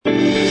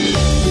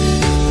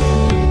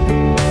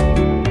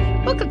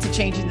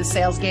The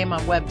Sales Game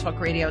on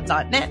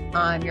webtalkradio.net.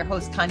 I'm your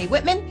host, Connie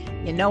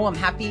Whitman. You know, I'm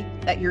happy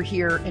that you're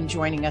here and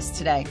joining us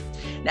today.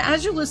 Now,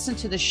 as you listen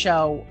to the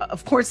show,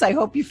 of course, I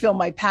hope you feel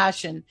my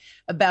passion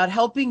about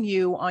helping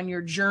you on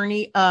your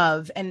journey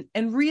of, and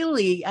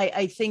really,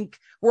 I think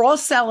we're all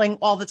selling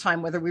all the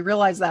time, whether we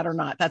realize that or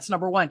not. That's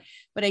number one.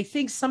 But I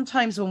think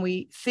sometimes when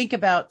we think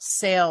about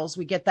sales,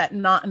 we get that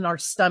knot in our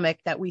stomach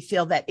that we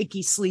feel that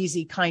icky,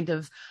 sleazy kind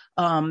of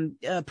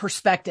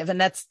perspective.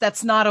 And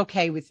that's not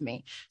okay with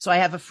me. So I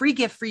have a free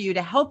gift for you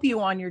to help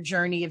you on your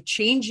journey of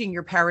changing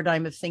your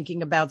paradigm of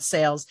thinking about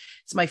sales.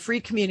 It's my free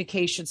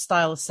communication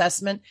style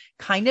assessment.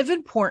 Kind of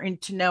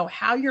important to know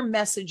how your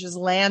message is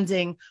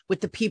landing with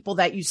the people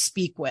that you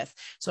speak with.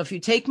 So if you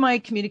take my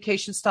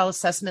communication style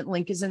assessment,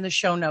 link is in the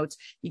show notes,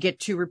 you get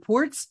 2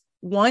 reports.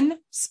 One,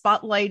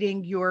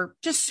 spotlighting your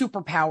just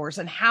superpowers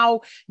and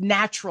how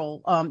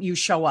natural you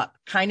show up.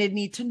 Kind of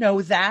need to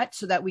know that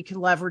so that we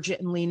can leverage it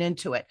and lean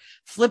into it.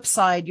 Flip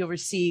side, you'll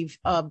receive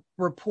a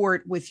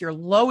report with your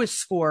lowest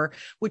score,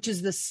 which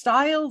is the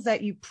style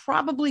that you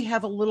probably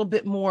have a little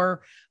bit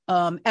more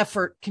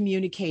effort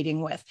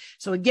communicating with.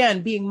 So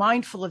again, being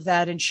mindful of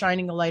that and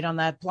shining a light on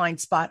that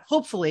blind spot,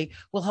 hopefully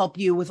will help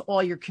you with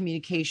all your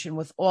communication,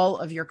 with all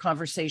of your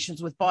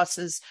conversations with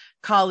bosses,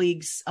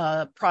 colleagues,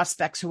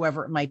 prospects,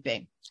 whoever it might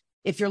be.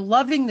 If you're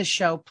loving the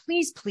show,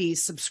 please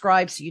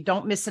subscribe so you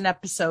don't miss an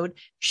episode.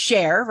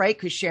 Share, right?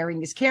 Because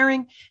sharing is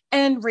caring,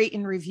 and rate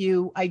and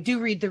review. I do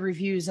read the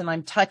reviews and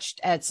I'm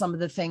touched at some of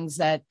the things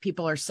that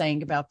people are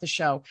saying about the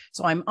show.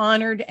 So I'm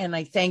honored and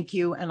I thank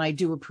you. And I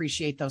do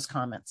appreciate those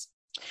comments.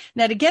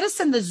 Now, to get us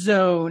in the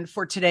zone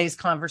for today's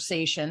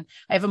conversation,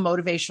 I have a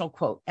motivational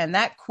quote, and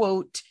that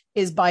quote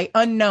is by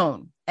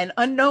Unknown. And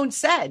Unknown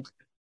said,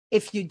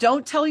 "If you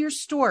don't tell your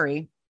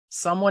story,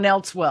 someone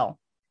else will."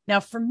 Now,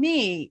 for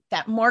me,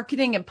 that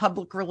marketing and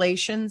public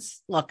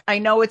relations, look, I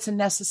know it's a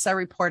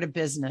necessary part of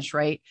business,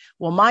 right?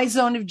 Well, my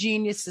zone of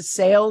genius is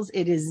sales.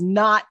 It is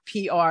not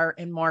PR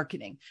and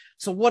marketing.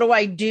 So what do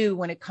I do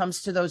when it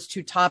comes to those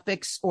 2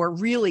 topics, or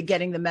really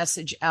getting the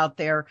message out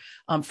there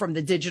from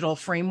the digital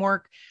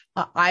framework?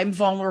 I'm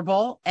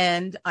vulnerable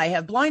and I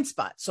have blind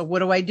spots. So what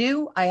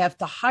do? I have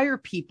to hire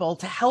people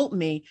to help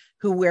me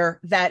where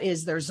that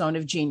is their zone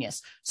of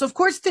genius. So of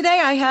course,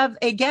 today I have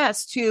a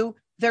guest who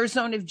their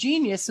zone of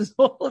genius is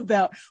all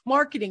about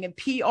marketing and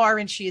PR,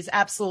 and she is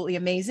absolutely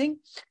amazing.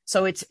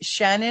 So it's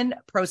Shannon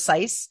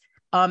Procise,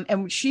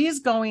 and she is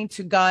going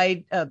to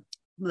guide.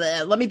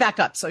 Let me back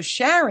up. So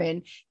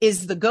Sharon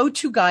is the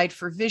go-to guide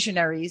for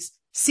visionaries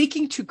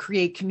seeking to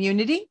create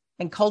community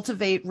and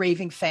cultivate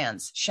raving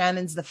fans.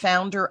 Shannon's the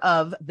founder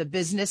of the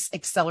Business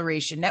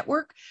Acceleration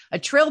Network, a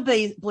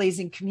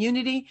trailblazing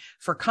community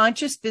for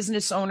conscious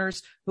business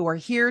owners who are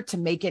here to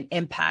make an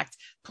impact.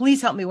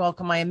 Please help me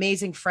welcome my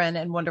amazing friend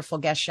and wonderful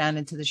guest,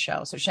 Shannon, to the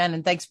show. So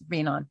Shannon, thanks for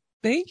being on.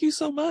 Thank you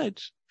so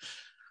much.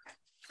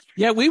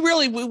 Yeah, we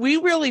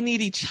really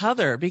need each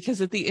other, because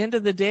at the end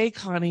of the day,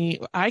 Connie,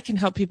 I can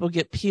help people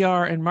get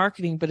PR and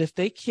marketing, but if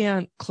they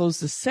can't close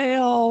the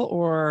sale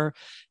or,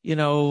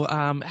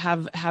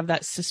 have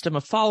that system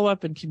of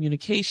follow-up and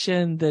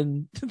communication,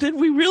 then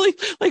we really,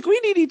 we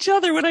need each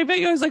other. When I met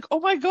you, I was like, oh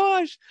my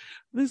gosh,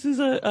 this is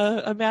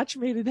a match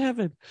made in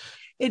heaven.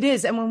 It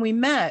is. And when we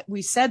met,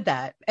 we said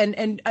that.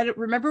 And I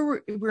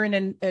remember we're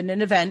in an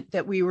event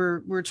that we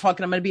were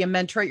talking, I'm going to be a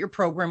mentor at your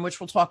program, which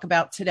we'll talk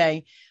about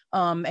today.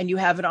 And you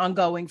have it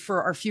ongoing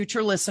for our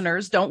future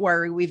listeners. Don't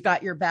worry. We've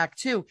got your back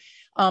too.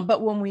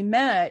 But when we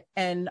met,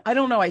 and I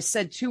don't know, I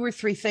said 2 or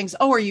 3 things.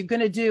 Oh, are you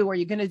going to do? Are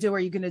you going to do? Are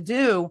you going to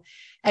do?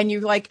 And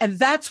you're like, and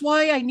that's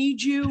why I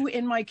need you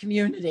in my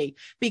community,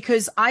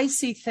 because I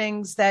see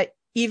things that,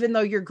 even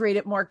though you're great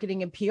at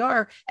marketing and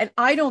PR, and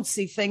I don't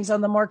see things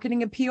on the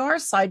marketing and PR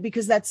side,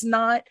 because that's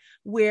not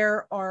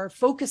where our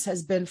focus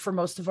has been for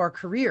most of our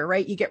career,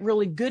 right? You get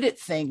really good at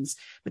things,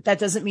 but that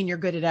doesn't mean you're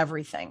good at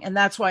everything. And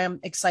that's why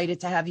I'm excited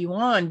to have you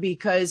on,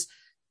 because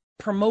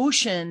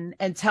promotion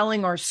and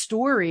telling our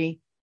story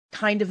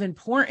kind of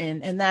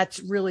important. And that's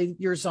really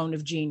your zone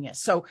of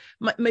genius. So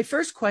my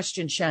first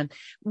question, Shen,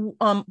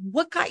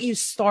 what got you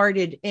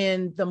started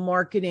in the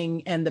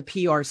marketing and the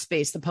PR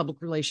space, the public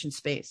relations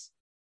space?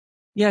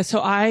 Yeah, so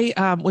I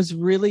was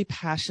really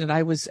passionate.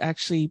 I was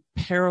actually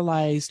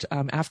paralyzed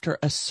after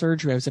a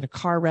surgery. I was in a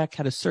car wreck,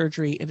 had a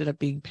surgery, ended up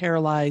being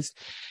paralyzed.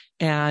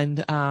 And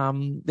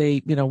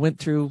they, went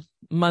through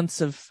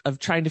months of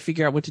trying to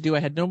figure out what to do.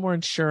 I had no more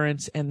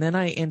insurance. And then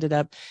I ended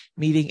up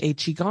meeting a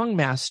Qigong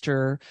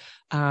master.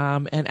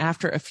 And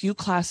after a few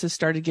classes,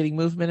 started getting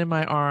movement in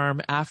my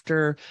arm.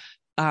 After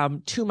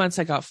 2 months,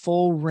 I got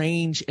full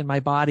range in my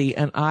body.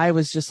 And I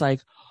was just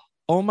like,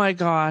 oh my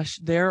gosh,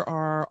 there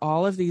are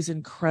all of these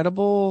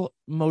incredible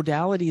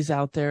modalities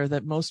out there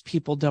that most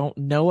people don't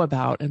know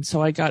about. And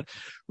so I got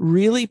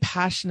really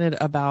passionate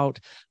about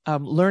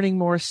learning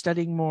more,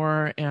 studying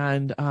more.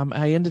 And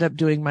I ended up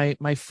doing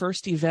my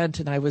first event,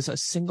 and I was a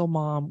single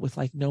mom with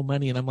like no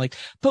money. And I'm like,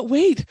 but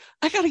wait,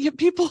 I got to get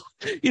people,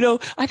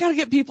 I got to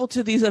get people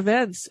to these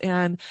events.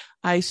 And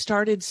I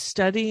started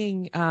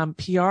studying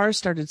PR,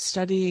 started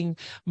studying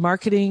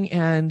marketing,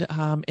 and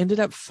ended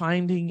up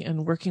finding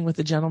and working with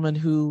a gentleman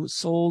who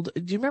sold.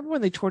 Do you remember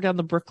when they tore down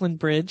the Brooklyn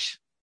Bridge?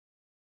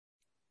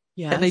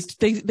 Yes.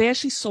 And they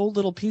actually sold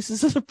little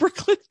pieces of the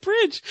Brooklyn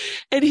Bridge,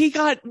 and he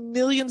got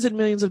millions and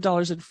millions of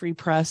dollars in free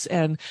press.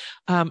 And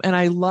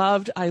I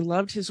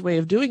loved his way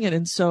of doing it.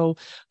 And so,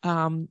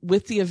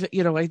 with the,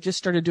 I just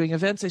started doing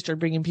events. I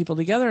started bringing people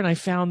together, and I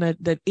found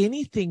that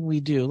anything we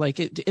do, like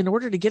in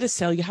order to get a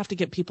sale, you have to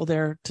get people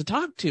there to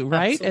talk to,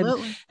 right?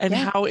 Absolutely. And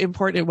how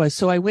important it was.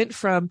 So I went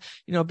from,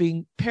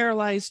 being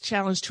paralyzed,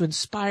 challenged, to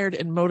inspired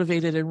and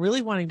motivated, and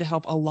really wanting to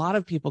help a lot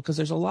of people, because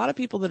there's a lot of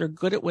people that are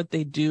good at what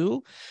they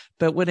do,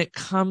 but when it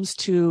comes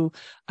to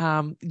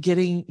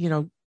getting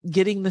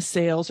the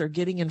sales or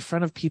getting in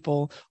front of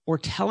people or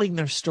telling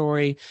their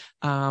story,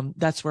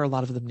 that's where a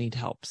lot of them need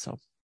help. So.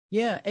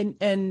 Yeah.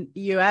 And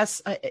you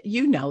ask,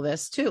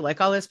 this too,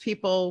 like I'll ask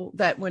people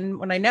that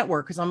when I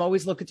network, because I'm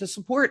always looking to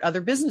support other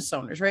business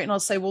owners, right? And I'll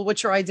say, well,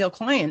 what's your ideal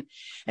client?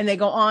 And they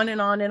go on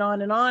and on and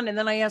on and on. And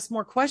then I ask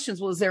more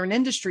questions. Well, is there an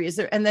industry?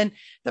 And then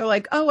they're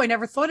like, oh, I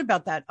never thought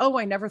about that. Oh,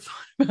 I never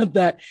thought about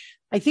that.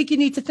 I think you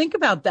need to think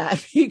about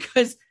that,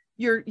 because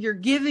you're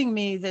giving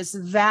me this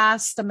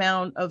vast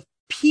amount of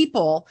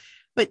people,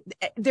 but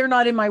they're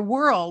not in my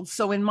world.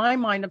 So in my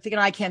mind, I'm thinking,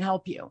 I can't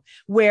help you.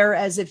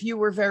 Whereas if you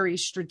were very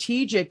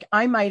strategic,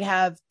 I might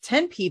have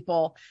 10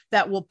 people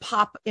that will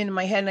pop in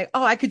my head and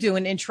I could do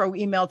an intro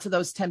email to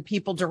those 10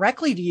 people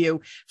directly to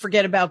you.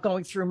 Forget about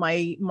going through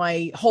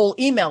my whole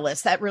email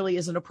list. That really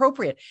isn't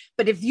appropriate.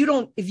 But if you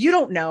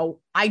don't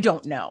know, I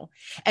don't know.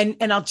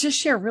 And I'll just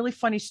share a really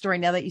funny story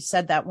now that you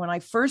said that. When I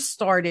first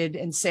started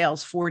in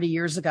sales 40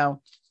 years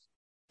ago,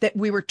 that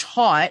we were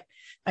taught,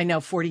 I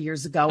know 40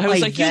 years ago. I was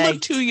like, you look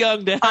too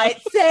young to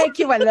have. Thank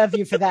you. I love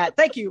you for that.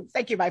 Thank you.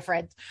 Thank you, my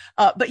friend.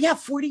 But yeah,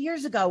 40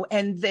 years ago,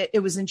 and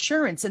it was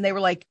insurance. And they were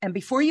like, and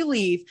before you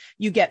leave,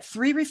 you get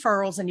 3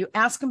 referrals, and you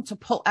ask them to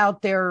pull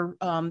out their,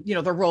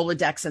 their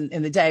Rolodex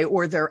in the day,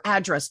 or their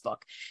address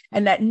book.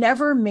 And that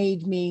never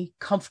made me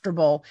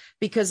comfortable,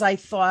 because I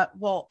thought,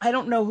 well, I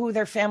don't know who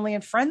their family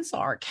and friends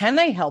are. Can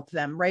I help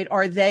them? Right.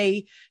 Are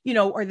they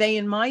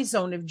in my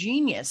zone of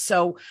genius?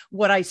 So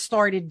what I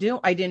started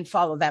doing, I didn't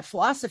follow that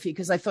philosophy,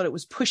 because I thought it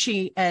was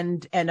pushy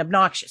and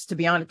obnoxious, to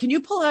be honest. Can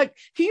you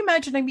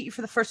imagine I meet you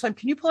for the first time?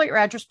 Can you pull out your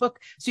address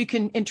book so you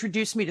can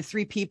introduce me to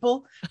 3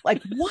 people?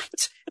 Like,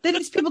 what? Then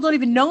these people don't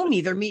even know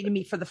me. They're meeting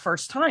me for the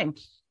first time.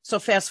 So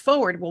fast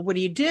forward, well, what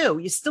do?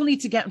 You still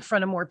need to get in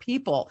front of more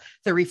people.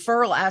 The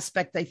referral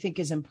aspect, I think,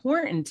 is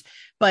important,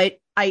 but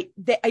I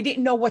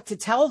didn't know what to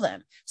tell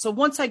them. So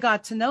once I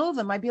got to know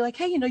them, I'd be like,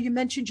 hey, you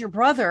mentioned your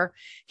brother.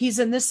 He's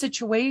in this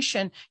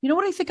situation. You know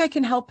what I think I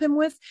can help him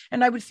with?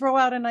 And I would throw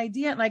out an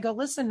idea, and I go,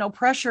 listen, no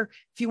pressure.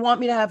 If you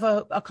want me to have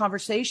a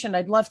conversation,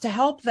 I'd love to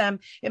help them.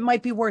 It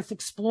might be worth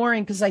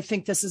exploring, because I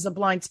think this is a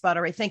blind spot,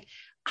 or I think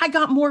I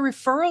got more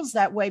referrals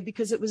that way,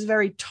 because it was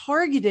very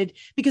targeted,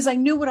 because I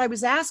knew what I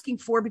was asking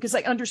for, because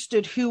I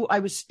understood who I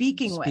was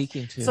speaking with.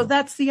 To. So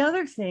that's the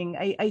other thing.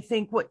 I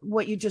think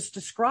what you just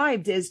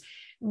described is,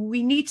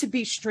 we need to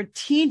be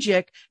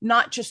strategic,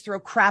 not just throw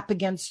crap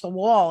against the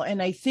wall.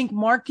 And I think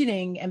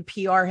marketing and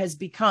PR has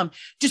become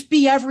just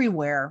be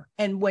everywhere.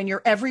 And when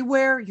you're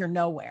everywhere, you're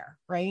nowhere.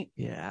 Right?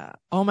 Yeah.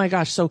 Oh my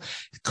gosh. So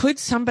could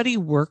somebody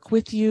work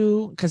with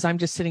you? Because I'm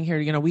just sitting here,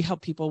 we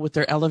help people with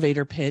their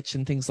elevator pitch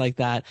and things like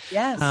that.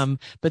 Yes.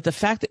 But the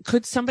fact that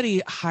could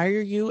somebody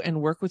hire you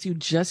and work with you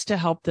just to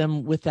help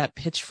them with that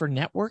pitch for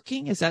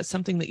networking? Is that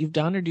something that you've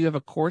done, or do you have a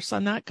course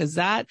on that? Because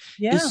that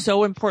is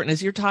so important.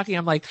 As you're talking,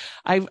 I'm like,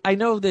 I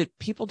know that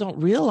people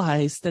don't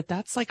realize that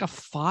that's like a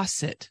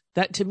faucet.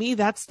 That, to me,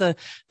 that's the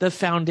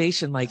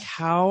foundation. Like,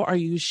 how are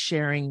you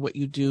sharing what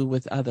you do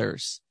with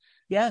others?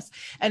 Yes.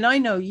 And I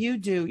know you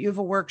have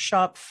a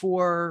workshop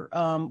for,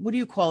 what do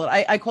you call it?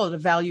 I call it a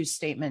value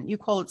statement. You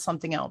call it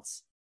something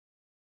else.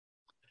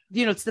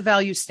 It's the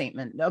value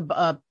statement.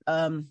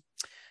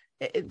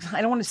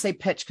 I don't want to say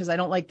pitch, because I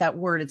don't like that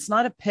word. It's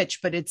not a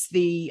pitch, but it's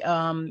their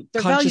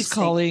conscious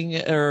calling,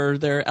 or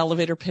their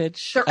elevator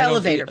pitch. Their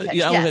elevator pitch.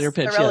 Yeah, elevator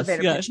pitch. Their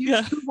elevator pitch.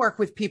 You work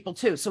with people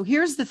too. So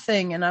here's the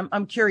thing, and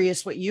I'm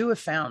curious what you have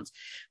found.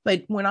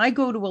 But when I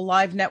go to a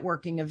live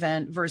networking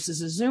event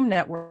versus a Zoom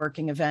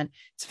networking event,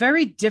 it's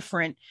very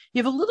different.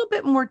 You have a little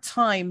bit more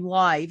time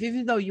live,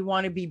 even though you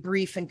want to be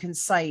brief and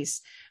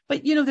concise.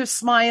 But, there's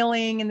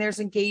smiling and there's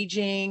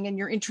engaging, and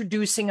you're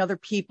introducing other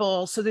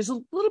people. So there's a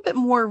little bit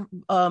more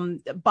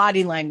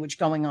body language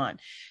going on.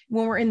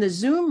 When we're in the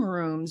Zoom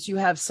rooms, you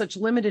have such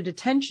limited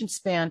attention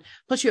span.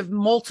 Plus, you have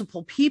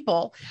multiple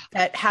people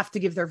that have to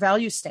give their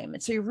value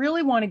statement. So you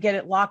really want to get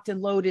it locked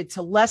and loaded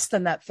to less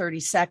than that 30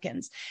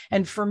 seconds.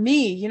 And for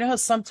me, how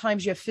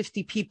sometimes you have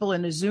 50 people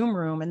in a Zoom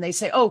room, and they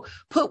say, oh,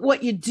 put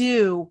what you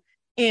do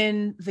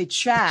in the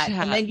chat.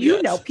 And then,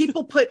 yes.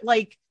 people put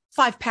like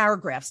 5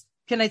 paragraphs.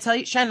 Can I tell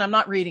you, Shannon, I'm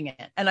not reading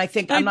it. And I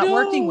think I'm not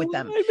working with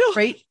them,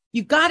 right?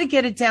 You got to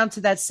get it down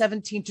to that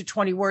 17 to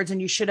 20 words, and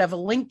you should have a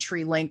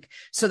Linktree link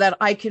so that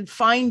I can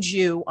find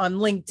you on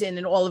LinkedIn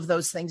and all of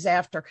those things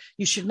after.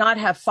 You should not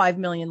have 5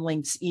 million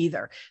links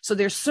either. So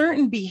there's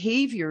certain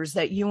behaviors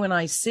that you and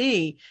I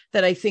see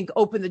that I think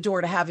open the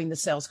door to having the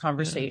sales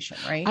conversation,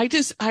 right? I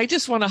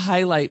just want to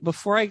highlight,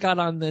 before I got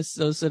on this,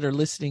 those that are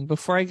listening,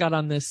 before I got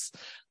on this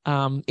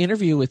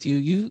interview with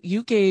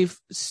you gave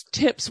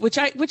tips, which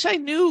I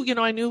knew,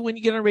 I knew when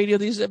you get on radio,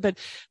 but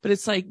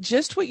it's like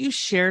just what you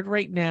shared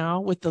right now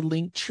with the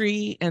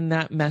Linktree and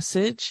that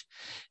message.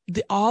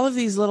 All of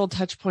these little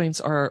touch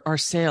points are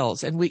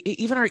sales, and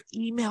even our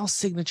email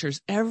signatures,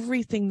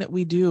 everything that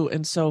we do.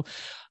 And so,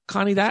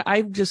 Connie, that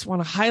I just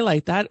want to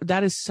highlight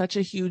that is such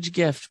a huge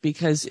gift,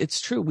 because it's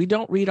true. We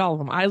don't read all of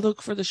them. I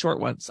look for the short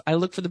ones. I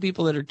look for the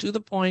people that are to the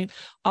point.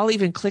 I'll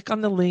even click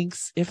on the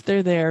links if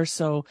they're there.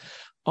 So,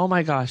 oh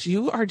my gosh,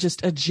 you are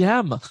just a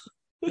gem.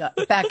 Yeah,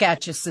 back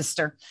at you,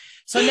 sister.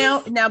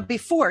 So now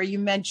before you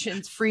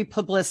mentioned free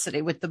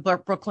publicity with the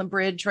Brooklyn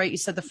Bridge, right? You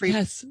said the free.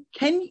 Yes.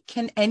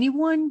 Can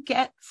anyone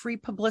get free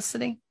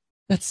publicity?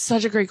 That's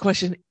such a great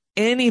question.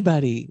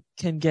 Anybody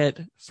can get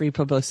free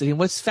publicity. And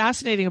what's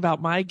fascinating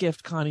about my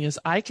gift, Connie, is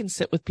I can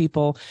sit with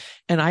people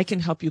and I can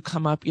help you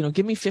come up,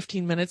 give me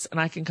 15 minutes and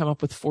I can come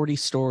up with 40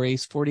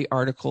 stories, 40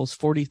 articles,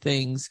 40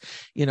 things,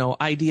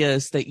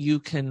 ideas that you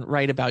can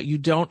write about.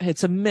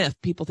 It's a myth.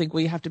 People think,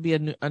 well, you have to be a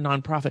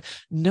nonprofit.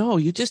 No,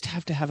 you just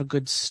have to have a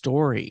good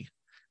story.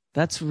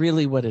 That's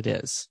really what it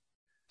is.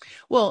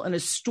 Well, and a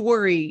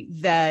story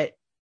that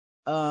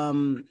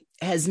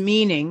has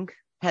meaning,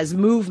 has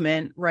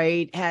movement,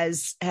 right?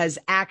 Has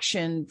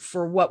action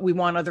for what we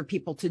want other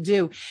people to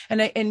do.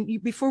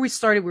 Before we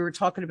started, we were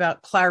talking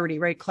about clarity,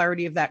 right?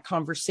 Clarity of that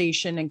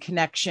conversation and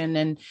connection.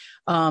 And,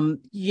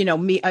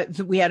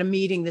 we had a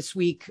meeting this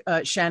week,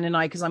 Shannon and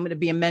I, because I'm going to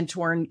be a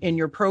mentor in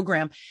your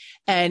program.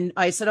 And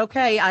I said,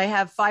 okay, I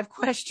have 5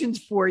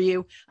 questions for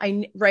you.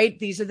 Right?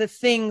 These are the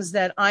things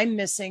that I'm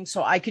missing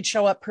so I could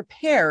show up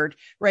prepared,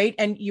 right?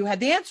 And you had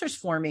the answers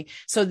for me.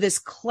 So this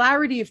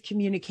clarity of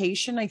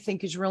communication, I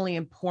think, is really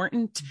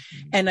important.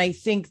 Mm-hmm. And I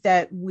think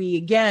that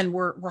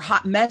we're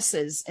hot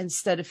messes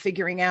instead of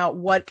figuring out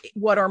what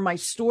are my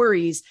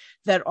stories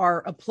that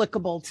are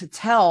applicable to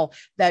tell,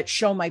 that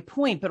show my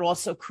point, but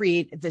also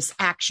create this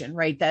action,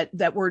 right?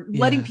 That we're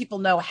letting people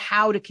know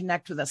how to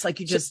connect with us, like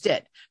you just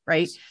did,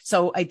 right?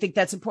 So I think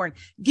that's important.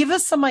 Give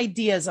us some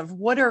ideas of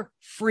what are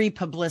free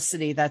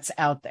publicity that's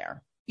out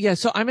there. Yeah.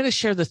 So I'm going to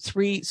share the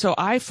 3. So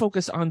I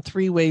focus on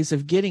 3 ways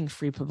of getting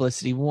free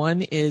publicity.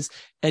 One is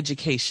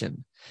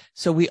education.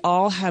 So we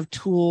all have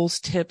tools,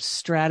 tips,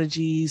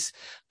 strategies,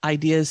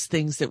 ideas,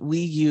 things that we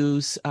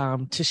use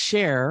to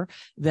share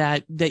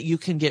that you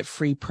can get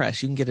free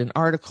press. You can get in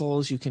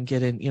articles, you can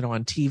get in,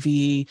 on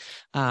TV.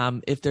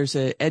 If there's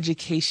an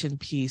education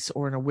piece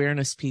or an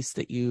awareness piece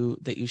that you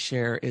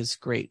share is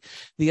great.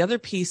 The other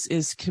piece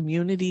is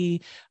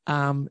community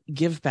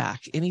give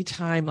back.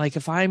 Anytime, like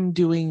if I'm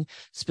doing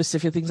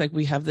specific things, like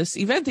we have this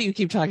event that you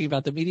keep talking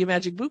about, the Media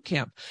Magic Boot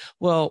Camp.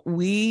 Well,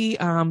 we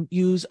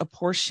use a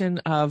portion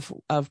of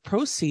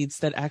proceeds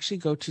that actually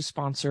go to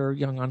sponsor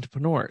young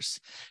entrepreneurs.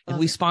 And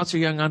we sponsor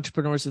young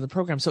entrepreneurs in the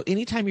program. So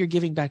anytime you're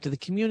giving back to the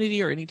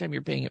community, or anytime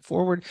you're paying it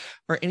forward,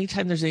 or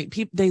anytime there's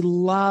they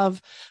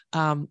love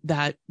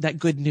that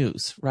good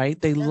news, right?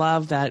 They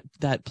love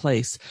that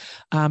place.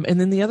 And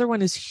then the other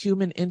one is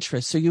human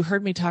interest. So you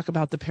heard me talk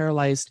about the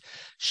paralyzed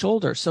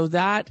shoulder. So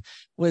that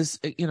was,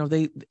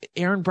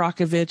 Aaron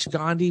Brockovich,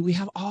 Gandhi, we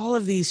have all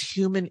of these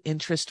human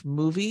interest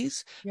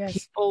movies. Yes.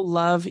 People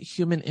love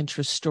human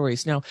interest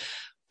stories. Now,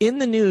 in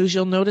the news,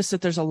 you'll notice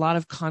that there's a lot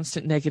of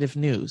constant negative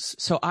news.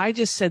 So I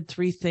just said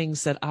 3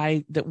 things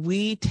that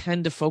we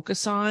tend to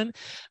focus on,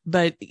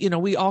 but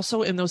we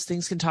also in those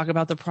things can talk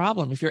about the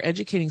problem. If you're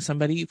educating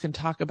somebody, you can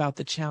talk about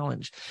the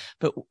challenge.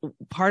 But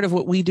part of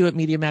what we do at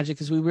Media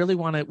Magic is we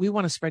want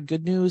to spread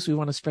good news. We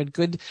want to spread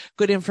good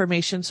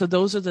information. So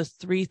those are the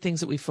 3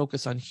 things that we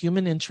focus on: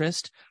 human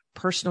interest,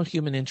 personal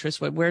human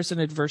interest. Where's an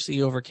adversity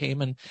you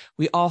overcame? And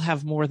we all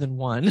have more than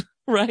one,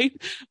 right?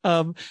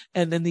 And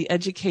then the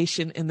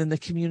education, and then the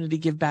community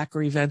give back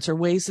or events, or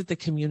ways that the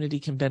community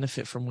can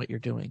benefit from what you're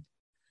doing.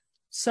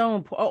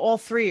 So all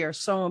 3 are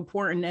so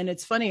important. And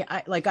it's funny,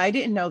 I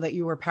didn't know that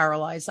you were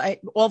paralyzed.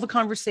 All the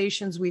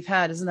conversations we've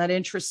had, isn't that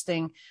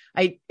interesting?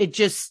 I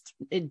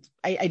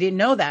didn't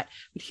know that.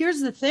 But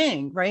here's the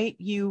thing, right?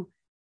 You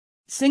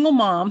single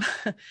mom,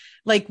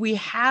 we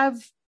have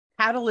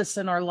catalysts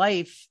in our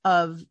life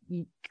of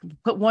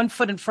put one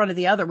foot in front of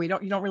the other. You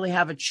don't really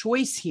have a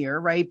choice here,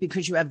 right?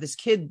 Because you have this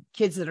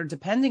kids that are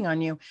depending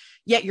on you,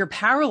 yet you're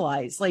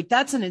paralyzed.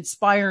 That's an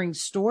inspiring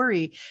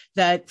story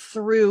that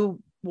through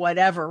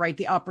whatever, right,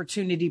 the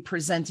opportunity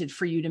presented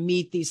for you to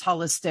meet these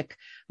holistic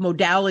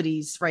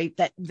modalities, right,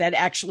 that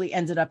actually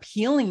ended up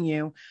healing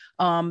you.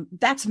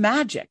 That's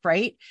magic,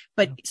 right?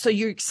 But so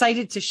you're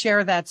excited to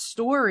share that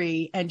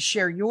story and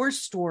share your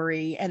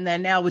story. And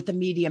then now with the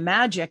media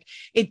magic,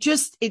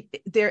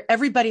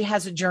 everybody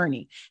has a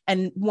journey.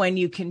 And when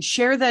you can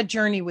share that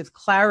journey with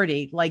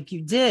clarity, like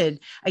you did,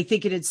 I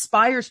think it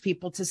inspires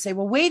people to say,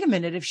 well, wait a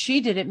minute, if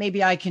she did it,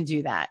 maybe I can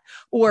do that.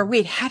 Or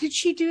wait, how did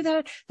she do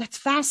that? That's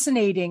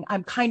fascinating.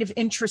 I'm kind of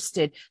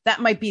interested.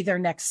 That might be their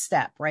next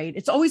step, right?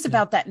 It's always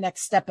about that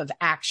next step of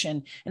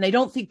action. And I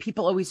don't think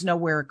people always know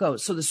where it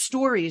goes. So the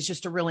story is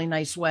just a really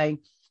nice way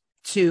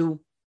to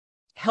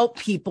help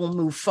people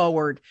move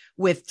forward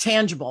with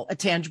a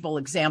tangible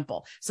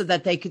example, so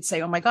that they could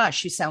say, oh my gosh,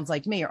 she sounds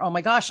like me. Or, oh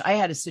my gosh, I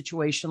had a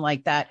situation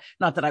like that.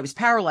 Not that I was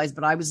paralyzed,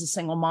 but I was a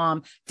single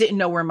mom, didn't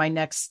know where my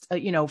next,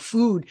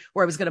 food,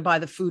 where I was going to buy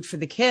the food for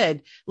the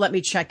kid. Let me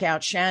check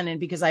out Shannon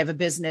because I have a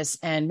business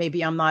and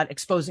maybe I'm not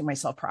exposing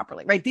myself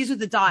properly, right? These are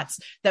the dots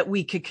that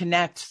we could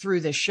connect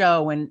through the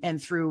show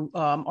and through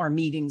our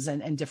meetings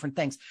and different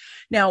things.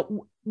 Now,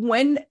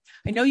 when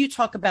I know you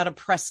talk about a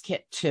press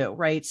kit too,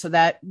 right? So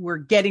that we're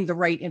getting the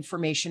right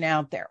information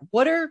out there.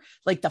 What are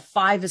like the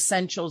 5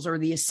 essentials or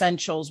the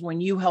essentials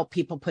when you help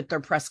people put their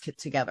press kit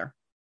together?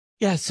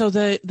 Yeah. So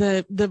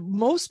the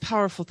most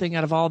powerful thing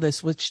out of all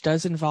this, which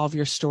does involve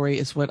your story,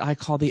 is what I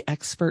call the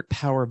expert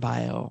power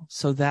bio.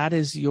 So that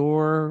is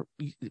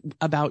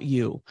about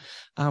you.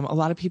 A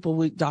lot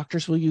of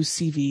doctors will use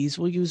CVs,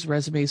 will use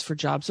resumes for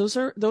jobs.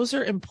 Those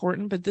are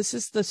important, but this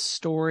is the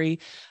story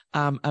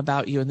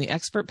about you. And the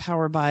expert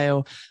power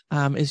bio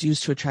is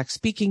used to attract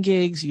speaking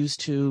gigs,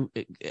 used to,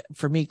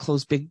 for me,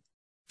 close big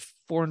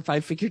 4 and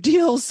 5 figure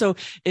deals. So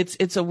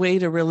it's a way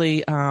to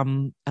really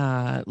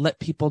let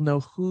people know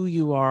who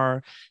you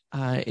are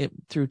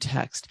through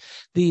text.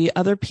 The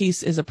other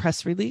piece is a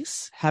press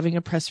release. Having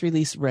a press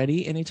release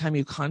ready. Anytime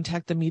you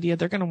contact the media,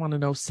 they're going to want to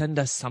know, send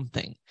us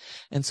something.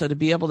 And so to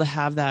be able to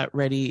have that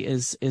ready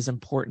is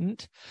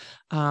important.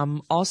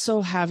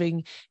 Also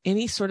having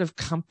any sort of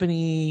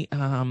company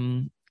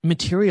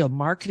material,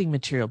 marketing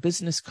material,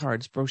 business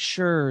cards,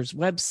 brochures,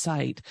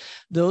 website.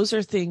 Those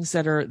are things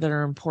that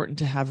are important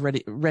to have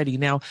ready.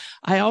 Now,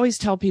 I always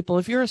tell people,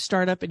 if you're a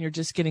startup and you're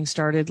just getting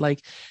started,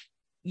 like,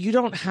 you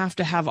don't have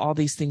to have all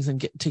these things and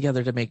get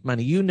together to make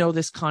money. You know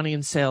this, Connie,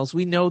 in sales.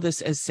 We know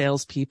this as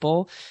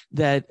salespeople,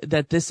 that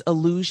this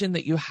illusion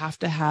that you have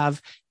to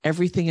have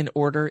everything in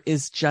order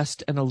is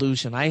just an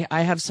illusion.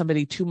 I have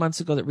somebody 2 months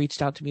ago that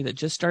reached out to me that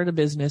just started a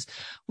business.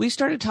 We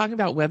started talking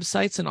about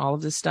websites and all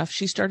of this stuff.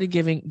 She started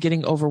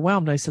getting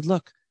overwhelmed. I said,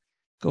 look,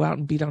 go out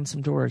and beat on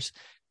some doors.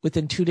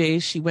 Within 2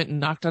 days, she went and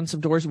knocked on some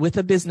doors with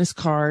a business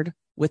card,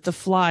 with the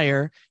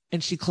flyer,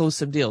 and she closed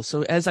some deals.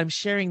 So as I'm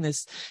sharing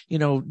this,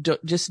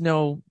 just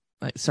know,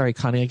 sorry,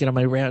 Connie, I get on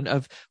my rant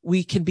of,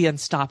 we can be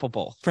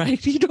unstoppable,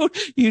 right?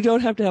 You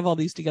don't have to have all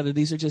these together.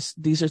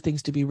 These are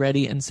things to be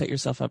ready and set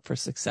yourself up for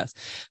success.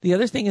 The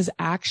other thing is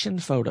action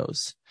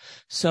photos.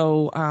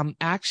 So,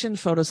 action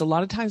photos, a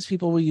lot of times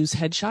people will use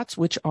headshots,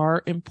 which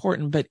are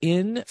important, but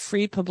in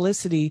free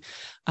publicity,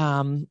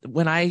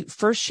 when I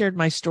first shared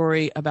my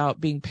story about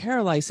being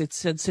paralyzed, it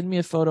said, send me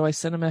a photo. I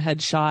sent them a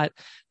headshot.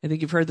 I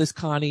think you've heard this,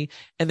 Connie,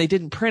 and they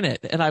didn't print it.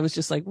 And I was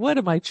just like, what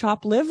am I,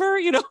 chopped liver?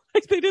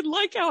 Like they didn't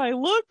like how I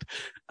looked.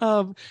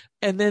 And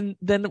then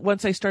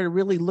once I started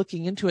really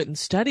looking into it and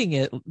studying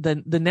it,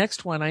 then the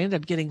next one, I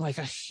ended up getting like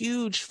a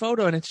huge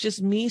photo, and it's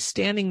just me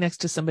standing next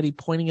to somebody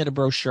pointing at a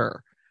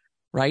brochure.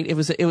 Right. It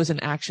was an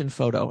action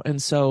photo.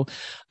 And so,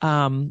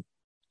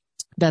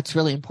 that's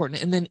really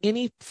important. And then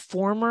any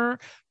former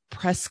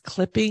press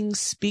clippings,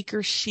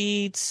 speaker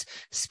sheets,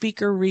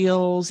 speaker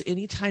reels,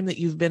 anytime that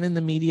you've been in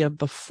the media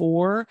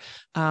before,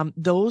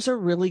 those are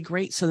really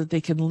great so that they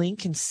can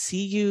link and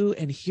see you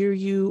and hear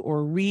you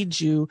or read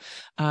you,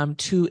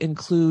 to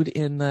include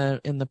in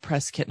the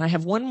press kit. And I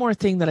have one more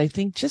thing that I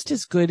think just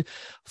is good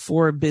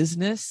for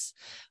business.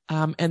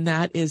 And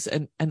that is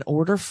an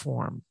order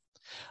form.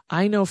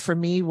 I know for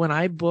me, when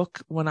I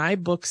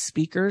book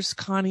speakers,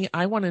 Connie,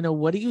 I want to know,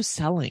 what are you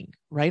selling,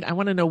 right? I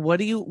want to know, what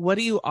are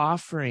you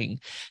offering?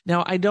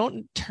 Now, I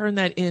don't turn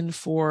that in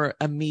for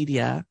a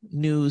media,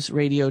 news,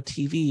 radio,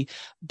 TV,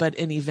 but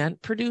an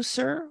event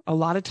producer. A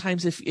lot of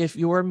times, if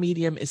your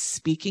medium is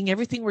speaking,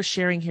 everything we're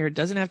sharing here, it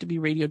doesn't have to be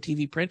radio,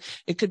 TV, print.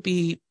 It could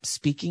be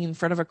speaking in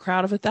front of a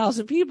crowd of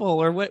 1,000 people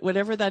or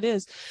whatever that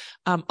is.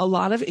 A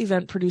lot of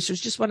event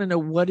producers just want to know,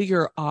 what are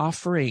your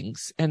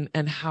offerings and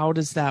how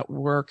does that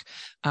work?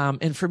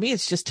 And for me,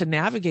 it's just to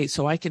navigate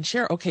so I can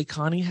share, okay,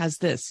 Connie has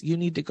this, you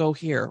need to go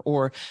here,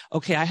 or,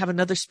 okay, I have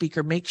another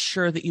speaker, make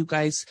sure that you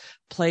guys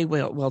play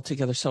well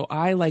together. So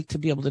I like to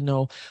be able to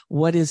know,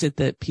 what is it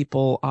that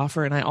people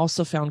offer. And I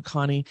also found,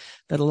 Connie,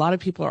 that a lot of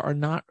people are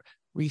not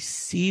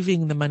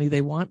receiving the money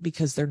they want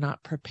because they're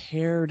not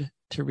prepared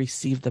to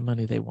receive the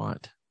money they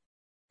want,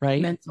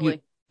 right?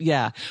 Mentally.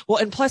 Yeah. Well,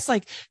 and plus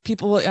like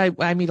people,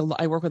 I meet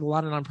I work with a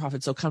lot of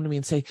nonprofits. They'll come to me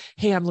and say,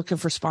 hey, I'm looking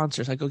for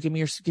sponsors. I go, let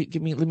me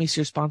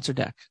see your sponsor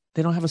deck.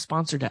 They don't have a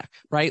sponsor deck,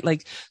 right?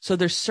 Like, so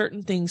there's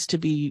certain things to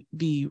be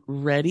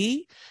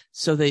ready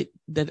so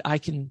that I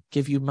can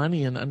give you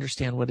money and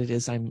understand what it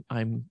is I'm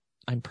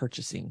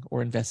purchasing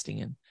or investing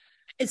in.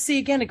 And see,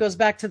 again, it goes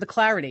back to the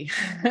clarity,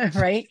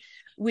 right?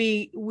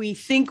 We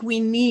think we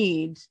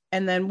need,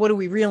 and then what do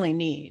we really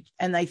need?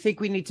 And I think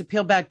we need to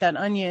peel back that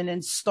onion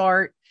and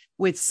start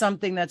with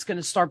something that's going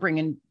to start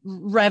bringing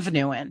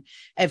revenue in.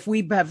 If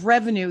we have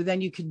revenue, then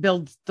you could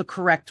build the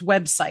correct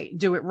website,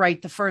 do it right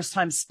the first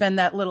time, spend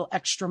that little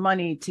extra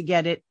money to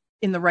get it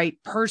in the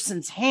right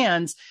person's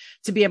hands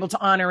to be able to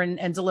honor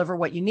and deliver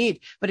what you need.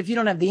 But if you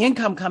don't have the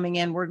income coming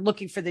in, we're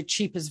looking for the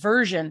cheapest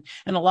version.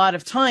 And a lot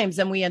of times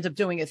then we end up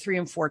doing it 3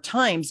 and 4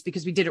 times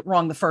because we did it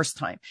wrong the first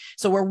time.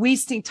 So we're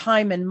wasting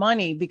time and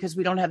money because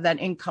we don't have that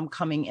income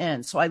coming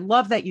in. So I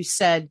love that you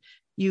said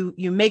you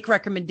make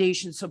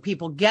recommendations so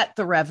people get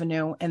the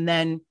revenue and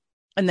then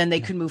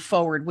they can move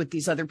forward with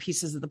these other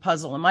pieces of the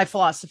puzzle. And my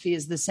philosophy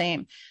is the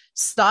same.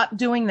 Stop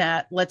doing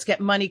that. Let's get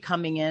money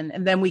coming in.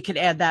 And then we could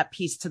add that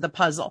piece to the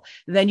puzzle.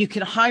 Then you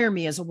can hire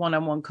me as a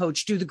one-on-one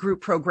coach, do the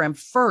group program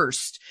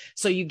first.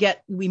 So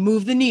we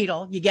move the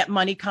needle, you get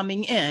money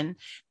coming in,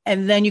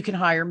 and then you can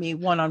hire me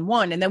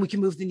one-on-one, and then we can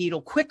move the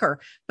needle quicker,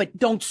 but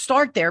don't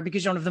start there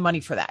because you don't have the money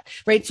for that.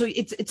 Right. So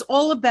it's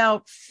all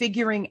about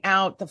figuring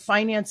out the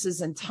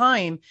finances and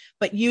time,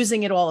 but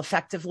using it all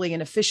effectively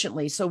and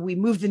efficiently. So we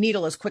move the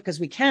needle as quick as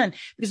we can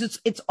because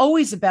it's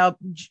always about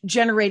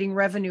generating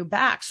revenue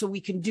back so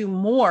we can do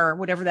more,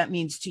 whatever that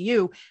means to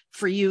you,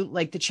 for you,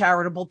 like the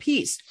charitable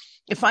piece.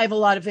 If I have a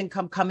lot of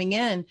income coming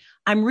in,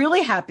 I'm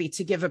really happy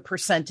to give a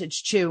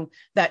percentage to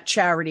that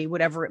charity,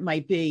 whatever it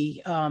might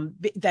be,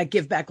 that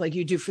give back like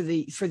you do for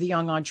the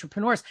young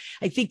entrepreneurs.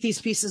 I think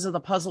these pieces of the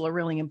puzzle are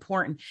really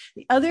important.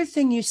 The other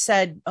thing you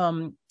said,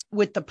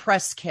 with the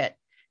press kit,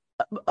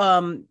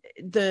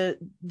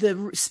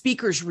 the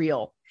speaker's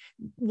reel.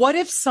 What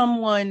if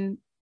someone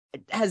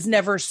has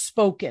never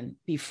spoken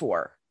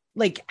before?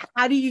 Like,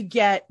 how do you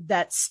get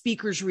that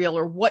speaker's reel,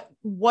 or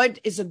what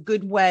is a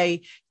good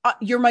way?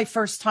 You're my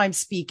first time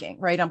speaking,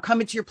 right? I'm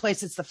coming to your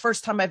place. It's the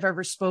first time I've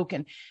ever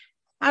spoken.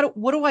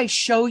 What do I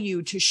show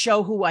you to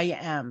show who I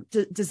am?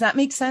 Does that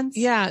make sense?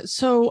 Yeah.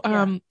 So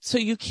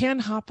you can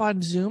hop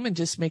on Zoom and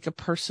just make a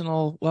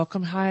personal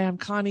welcome. Hi, I'm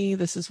Connie.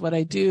 This is what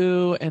I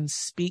do, and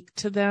speak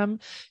to them.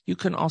 You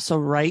can also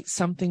write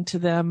something to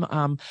them.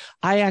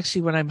 I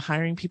actually, when I'm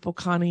hiring people,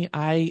 Connie,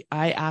 I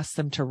ask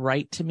them to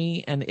write to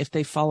me, and if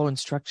they follow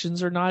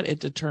instructions or not, it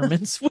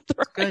determines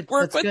whether I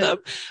work with them.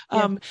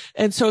 Yeah.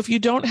 And so if you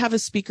don't have a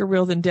speaker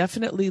reel, then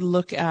definitely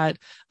look at,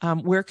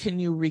 where can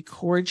you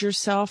record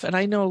yourself? And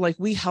I know, like,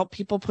 we help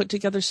people put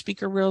together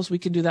speaker reels. We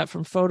can do that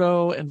from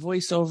photo and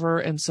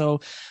voiceover. And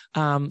so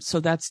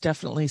that's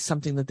definitely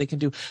something that they can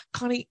do.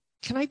 Connie,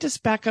 can I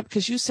just back up?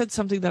 Because you said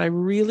something that I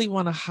really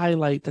want to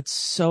highlight that's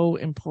so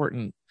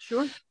important.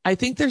 Sure. I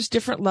think there's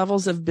different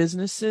levels of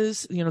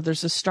businesses. You know,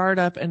 there's a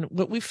startup, and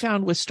what we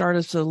found with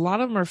startups, a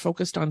lot of them are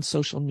focused on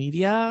social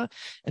media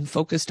and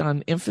focused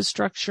on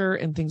infrastructure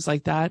and things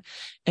like that.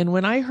 And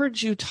when I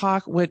heard you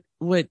talk, what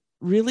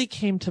really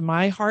came to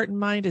my heart and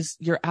mind is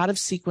you're out of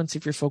sequence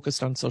if you're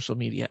focused on social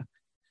media.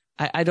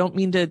 I don't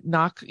mean to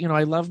knock,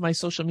 I love my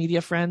social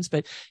media friends,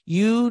 but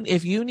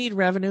if you need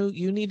revenue,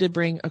 you need to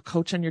bring a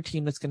coach on your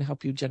team that's going to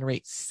help you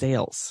generate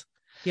sales.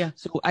 Yeah.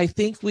 So I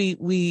think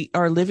we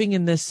are living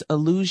in this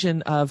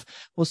illusion of,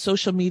 well,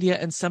 social media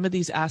and some of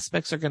these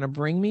aspects are going to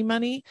bring me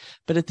money.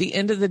 But at the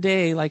end of the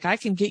day, like, I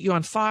can get you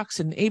on Fox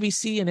and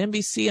ABC and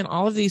NBC and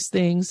all of these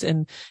things,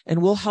 and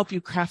we'll help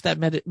you craft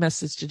that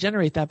message to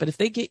generate that. But if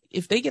they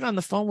get on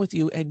the phone with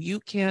you and you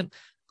can't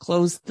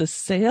close the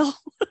sale,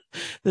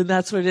 then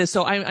that's what it is.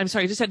 So I'm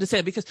sorry, I just had to say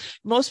it, because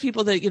most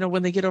people that,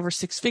 when they get over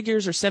 6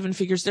 figures or 7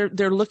 figures,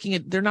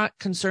 they're not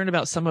concerned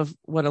about some of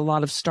what a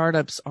lot of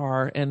startups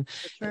are. And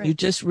right. You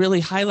just really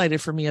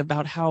highlighted for me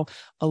about how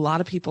a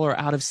lot of people are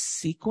out of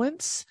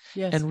sequence.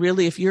 Yes. And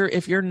really, if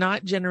you're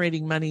not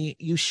generating money,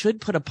 you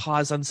should put a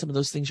pause on some of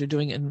those things you're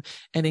doing and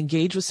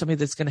engage with somebody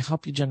that's going to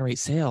help you generate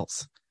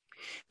sales.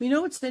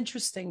 It's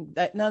interesting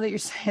that now that you're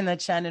saying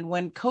that, Shannon,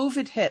 when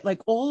COVID hit,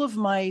 like, all of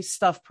my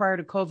stuff prior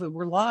to COVID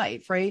were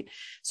live, right?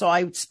 So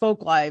I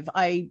spoke live,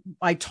 I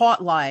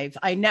taught live,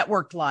 I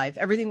networked live,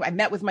 everything. I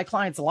met with my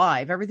clients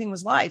live, everything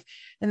was live.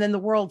 And then the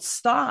world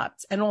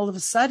stopped. And all of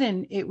a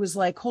sudden it was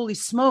like, holy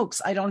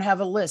smokes, I don't have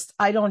a list.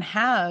 I don't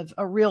have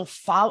a real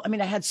follow. I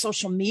mean, I had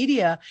social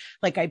media,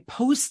 like, I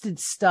posted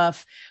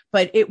stuff,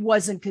 but it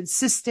wasn't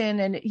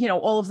consistent, and,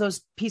 all of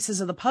those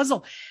pieces of the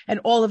puzzle. And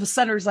all of a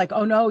sudden it was like,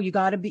 oh no, you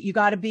gotta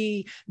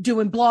be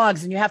doing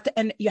blogs, and you have to.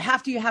 And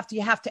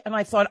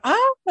I thought, I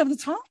don't have the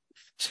time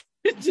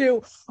to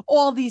do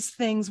all these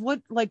things. Where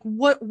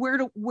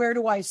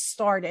do I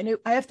start? And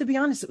I have to be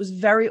honest, it was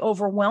very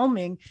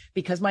overwhelming,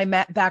 because my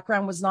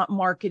background was not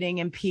marketing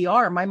and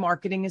PR. My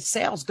marketing is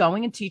sales,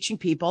 going and teaching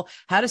people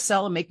how to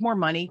sell and make more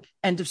money.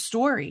 End of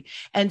story.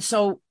 And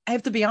so I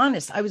have to be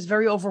honest, I was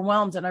very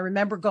overwhelmed. And I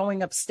remember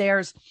going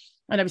upstairs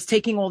And I was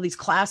taking all these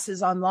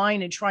classes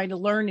online and trying to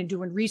learn and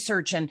doing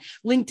research and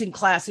LinkedIn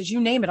classes, you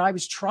name it. I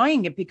was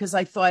trying it because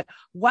I thought,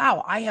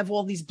 wow, I have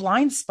all these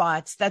blind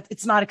spots that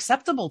it's not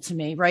acceptable to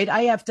me, right?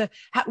 I have to,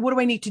 what do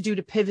I need to do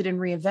to pivot and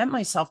reinvent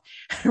myself?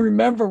 I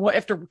remember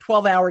after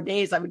 12-hour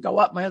days, I would go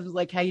up. My husband was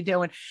like, how you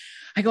doing?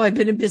 I go, I've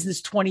been in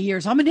business 20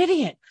 years. I'm an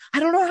idiot. I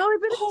don't know how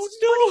I've been in business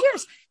 20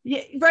 years.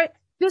 Yeah, right.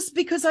 Just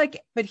because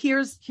but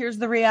here's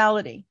the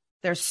reality.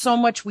 There's so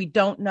much we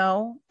don't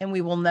know and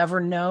we will never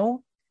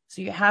know.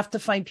 So you have to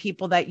find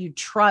people that you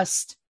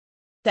trust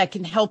that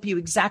can help you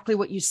exactly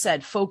what you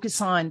said.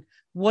 Focus on,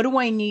 what do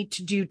I need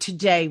to do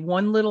today?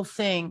 One little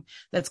thing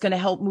that's going to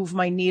help move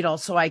my needle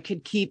so I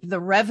could keep the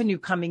revenue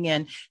coming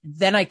in.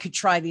 Then I could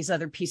try these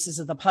other pieces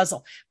of the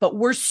puzzle. But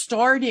we're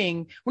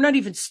not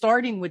even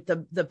starting with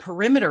the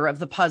perimeter of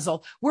the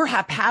puzzle. We're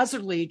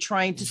haphazardly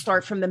trying to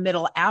start from the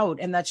middle out.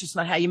 And that's just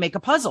not how you make a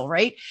puzzle,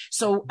 right?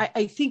 So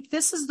I think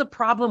this is the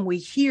problem we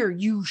hear.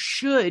 You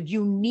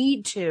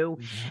need to,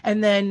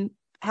 and then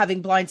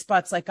having blind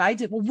spots like I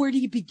did. Well, where do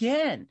you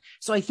begin?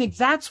 So I think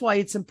that's why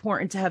it's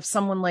important to have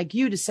someone like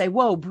you to say,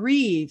 whoa,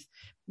 breathe.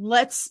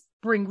 Let's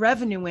bring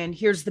revenue in.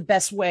 Here's the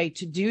best way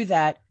to do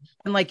that.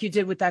 And like you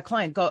did with that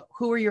client, go,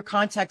 who are your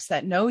contacts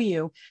that know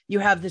you? You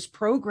have this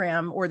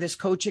program or this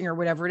coaching or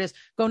whatever it is.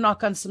 Go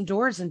knock on some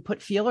doors and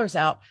put feelers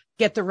out,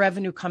 get the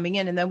revenue coming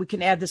in. And then we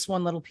can add this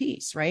one little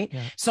piece. Right.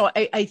 Yeah. So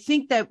I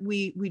think that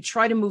we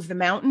try to move the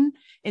mountain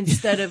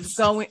instead of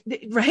going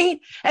right.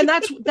 And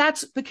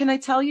but can I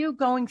tell you,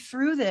 going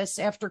through this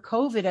after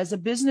COVID as a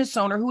business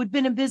owner who had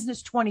been in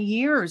business 20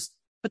 years,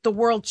 but the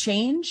world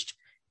changed.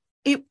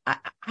 I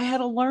had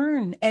to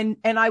learn, and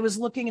I was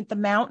looking at the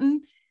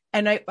mountain,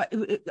 and I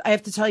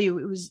have to tell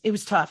you, it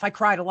was tough. I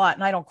cried a lot,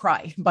 and I don't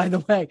cry, by the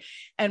way.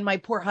 And my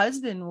poor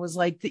husband was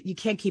like, "You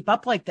can't keep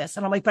up like this."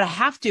 And I'm like, "But I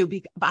have to,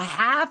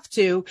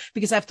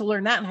 because I have to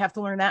learn that, and I have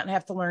to learn that, and I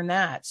have to learn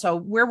that." So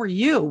where were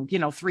you,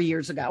 3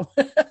 years ago?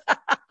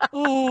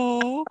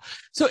 Oh,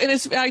 so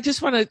I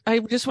just want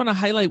to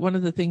highlight one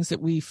of the things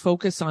that we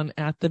focus on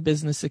at the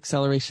Business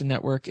Acceleration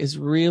Network is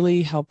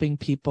really helping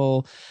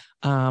people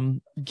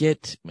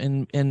get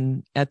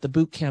and at the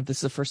boot camp. This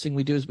is the first thing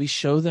we do is we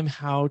show them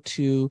how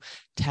to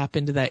tap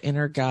into that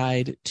inner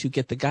guide to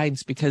get the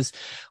guidance, because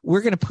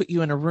we're going to put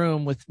you in a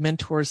room with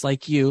mentors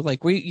like you.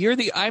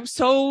 I'm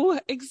so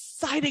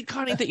excited,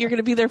 Connie, that you're going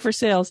to be there for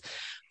sales.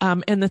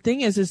 And the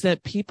thing is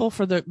that people,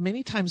 for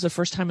many times the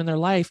first time in their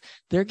life,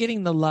 they're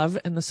getting the love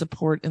and the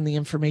support and the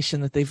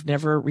information that they've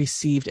never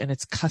received, and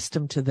it's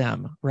custom to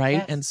them. Right.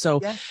 Yes. And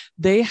so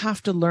they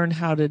have to learn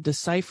how to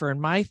decipher.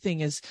 And my thing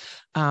is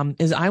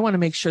I want to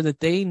make sure that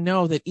they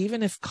know that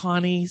even if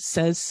Connie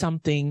says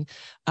something,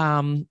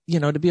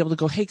 to be able to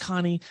go, hey,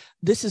 Connie,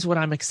 this is what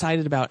I'm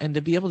excited about. And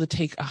to be able to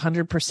take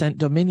 100%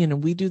 dominion.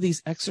 And we do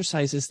these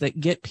exercises that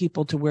get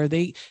people to where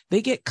they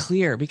get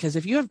clear, because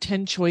if you have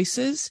 10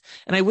 choices,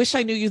 and I wish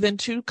I knew you then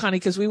too, Connie,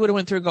 because we would have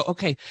went through and go,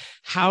 okay,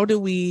 how do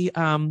we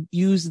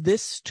use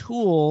this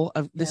tool,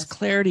 this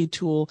clarity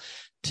tool,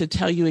 to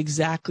tell you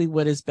exactly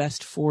what is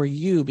best for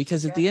you?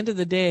 Because at the end of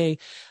the day,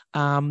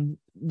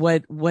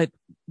 what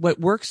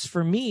works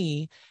for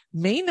me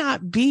may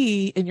not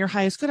be in your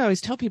highest good. I always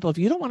tell people, if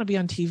you don't want to be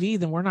on TV,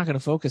 then we're not going to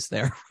focus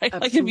there, right?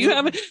 Absolutely.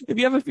 Like if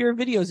you have a fear of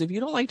videos, if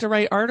you don't like to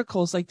write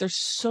articles, like there's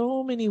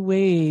so many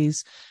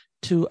ways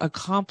to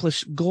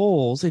accomplish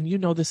goals. And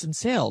this in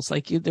sales,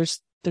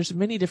 there's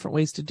many different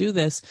ways to do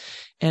this.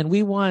 And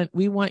we want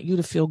you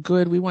to feel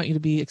good. We want you to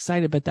be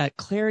excited. But that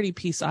clarity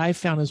piece I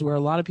found is where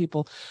a lot of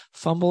people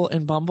fumble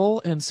and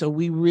bumble. And so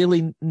we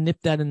really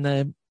nip that in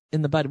the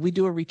bud. We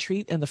do a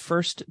retreat, and the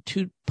first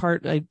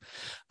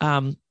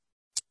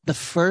the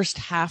first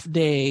half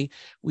day,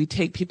 we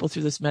take people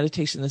through this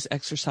meditation, this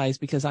exercise,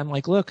 because I'm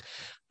like, look,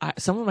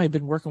 some of them I've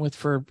been working with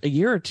for a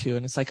year or two.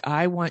 And it's like,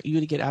 I want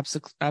you to get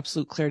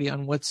absolute clarity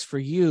on what's for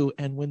you.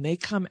 And when they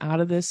come out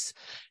of this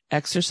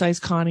exercise,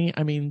 Connie,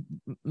 I mean,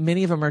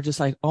 many of them are just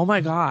like, oh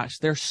my gosh,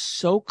 they're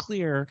so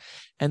clear.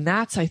 And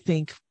that's, I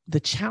think, the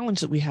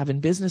challenge that we have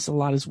in business a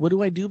lot is, what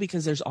do I do?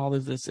 Because there's all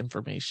of this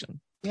information.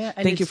 Yeah.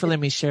 Thank you for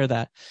letting me share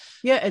that.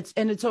 Yeah.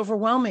 It's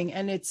overwhelming.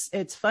 And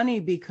it's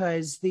funny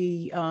because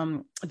the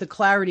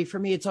clarity for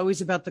me, it's always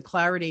about the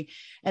clarity.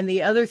 And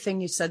the other thing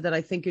you said that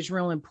I think is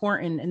real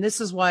important, and this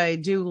is why I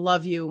do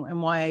love you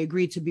and why I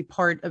agree to be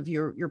part of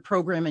your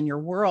program and your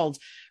world,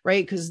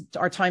 right? Because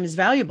our time is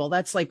valuable.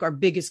 That's like our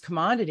biggest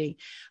commodity.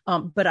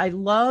 But I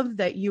love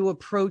that you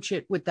approach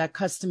it with that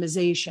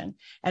customization.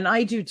 And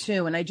I do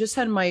too. And I just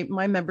had my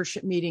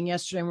membership meeting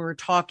yesterday, and we were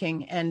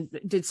talking and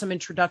did some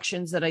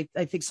introductions that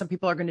I think some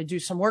people are going to do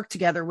some work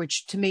together,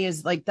 which to me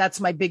is like, that's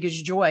my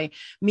biggest joy,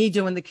 me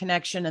doing the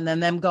connection and then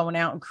them going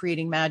out and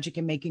creating magic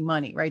and making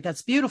money, right?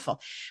 That's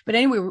beautiful. But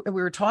anyway, we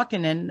were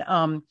talking, and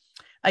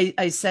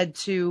I said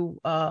to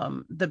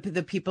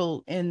the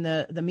people in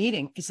the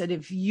meeting, I said,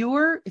 if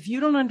you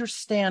don't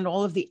understand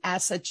all of the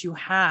assets you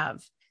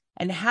have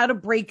and how to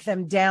break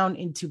them down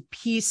into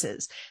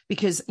pieces,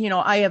 because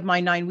I have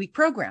my 9-week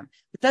program,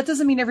 but that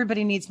doesn't mean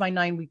everybody needs my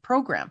 9-week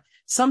program.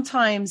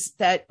 sometimes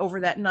that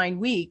over that 9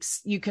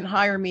 weeks, you can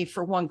hire me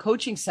for one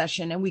coaching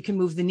session and we can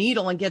move the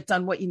needle and get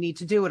done what you need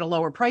to do at a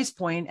lower price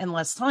point and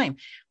less time.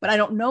 But I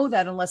don't know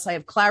that unless I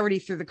have clarity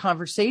through the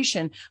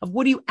conversation of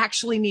what do you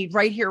actually need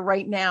right here,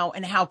 right now,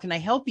 and how can I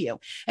help you?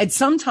 And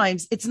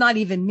sometimes it's not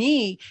even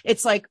me.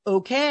 It's like,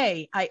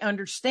 okay, I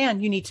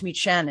understand you need to meet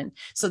Shannon.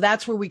 So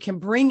that's where we can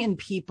bring in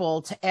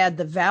people to add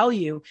the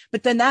value.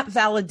 But then that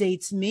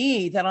validates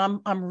me that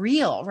I'm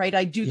real, right?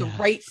 I do the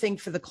right thing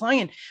for the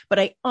client, but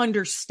I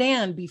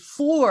understand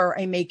before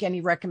I make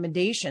any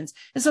recommendations.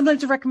 And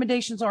sometimes the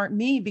recommendations aren't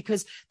me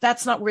because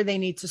that's not where they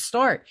need to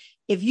start.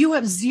 If you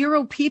have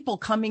 0 people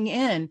coming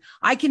in,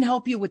 I can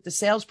help you with the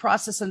sales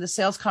process and the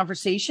sales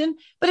conversation.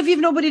 But if you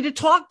have nobody to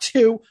talk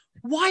to,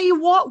 why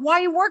are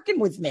you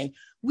working with me?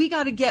 We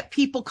got to get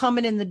people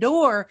coming in the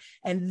door,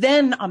 and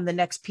then I'm the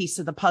next piece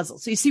of the puzzle.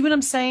 So you see what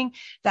I'm saying?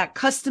 That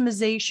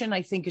customization,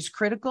 I think, is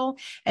critical.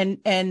 And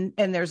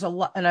there's a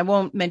lot, and I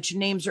won't mention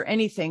names or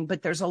anything,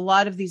 but there's a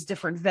lot of these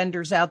different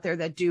vendors out there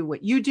that do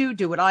what you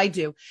do what I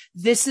do.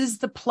 This is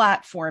the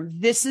platform.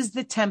 This is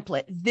the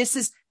template. This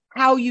is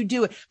how you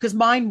do it, because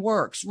mine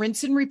works,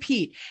 rinse and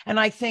repeat. And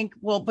I think,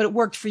 well, but it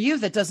worked for you.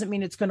 That doesn't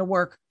mean it's going to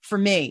work for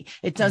me.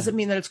 It doesn't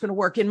mean that it's going to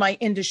work in my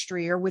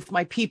industry or with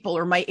my people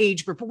or my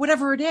age group or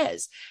whatever it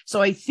is.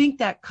 So I think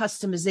that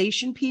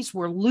customization piece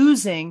we're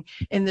losing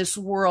in this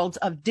world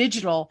of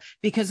digital,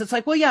 because it's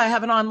like, well, yeah, I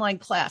have an online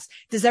class.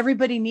 Does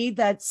everybody need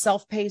that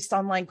self-paced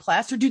online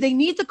class, or do they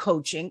need the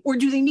coaching, or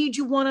do they need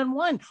you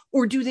one-on-one,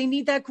 or do they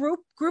need that group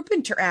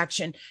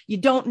interaction? You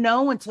don't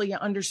know until you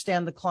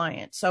understand the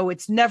client. So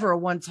it's never a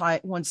one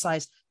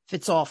size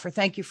fits all.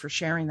 Thank you for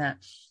sharing that.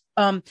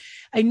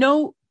 I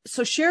know.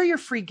 So share your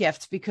free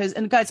gift, because,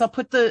 and guys, I'll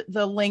put the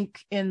link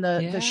in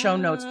the show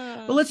notes,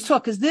 but let's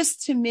talk, because this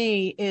to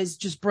me is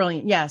just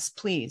brilliant. Yes,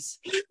 please.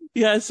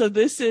 Yeah. So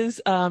this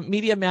is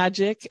Media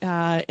Magic,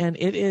 and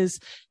it is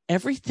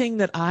everything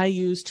that I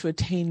use to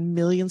attain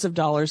millions of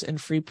dollars in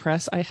free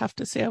press. I have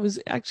to say,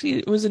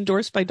 it was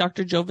endorsed by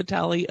Dr. Joe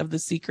Vitale of The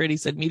Secret. He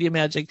said, Media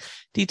Magic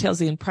details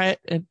the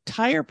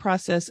entire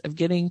process of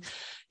getting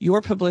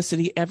your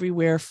publicity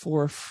everywhere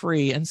for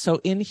free. And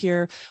so in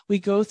here, we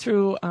go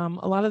through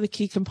a lot of the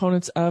key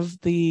components of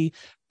the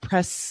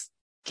press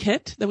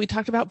kit that we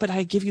talked about, but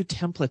I give you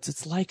templates.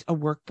 It's like a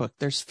workbook.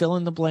 There's fill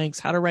in the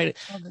blanks, how to write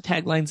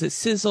taglines that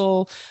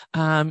sizzle,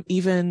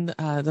 even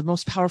the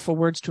most powerful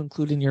words to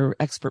include in your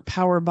expert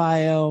power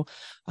bio.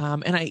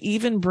 And I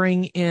even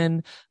bring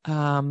in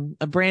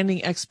a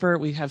branding expert.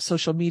 We have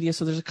social media.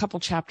 So there's a couple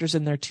chapters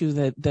in there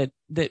too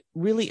that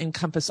really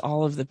encompass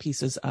all of the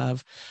pieces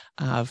of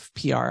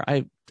PR.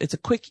 It's a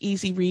quick,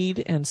 easy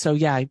read. And so,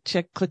 yeah,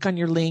 click on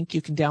your link.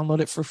 You can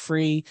download it for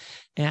free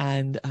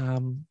and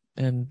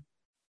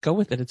go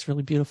with it. It's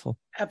really beautiful.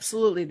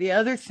 Absolutely. The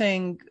other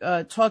thing,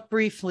 talk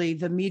briefly,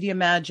 the Media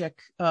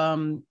Magic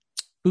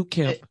boot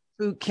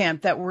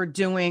camp that we're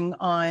doing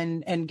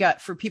on, and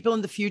got for people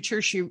in the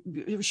future.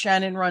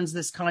 Shannon runs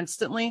this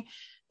constantly,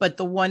 but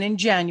the one in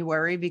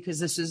January,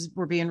 because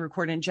we're being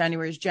recorded in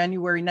January, is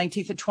January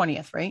 19th and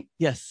 20th, right?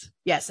 Yes.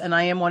 Yes. And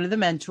I am one of the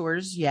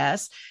mentors.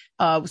 Yes.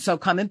 So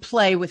come and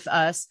play with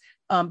us.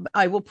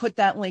 I will put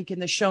that link in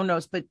the show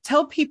notes, but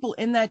tell people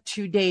in that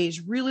 2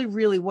 days, really,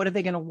 really, what are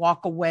they going to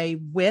walk away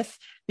with?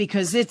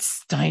 Because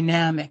it's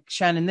dynamic,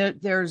 Shannon.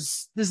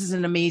 This is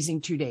an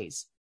amazing 2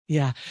 days.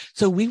 Yeah.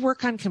 So we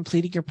work on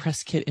completing your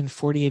press kit in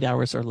 48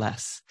 hours or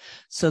less.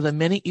 So the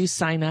minute you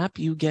sign up,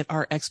 you get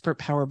our expert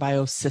power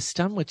bio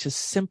system, which is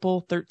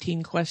simple,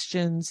 13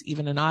 questions,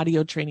 even an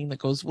audio training that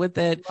goes with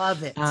it.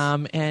 Love it.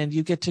 And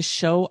you get to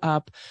show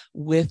up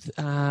with,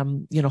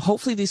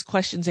 hopefully these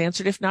questions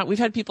answered. If not, we've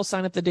had people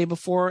sign up the day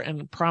before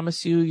and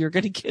promise you're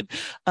going to get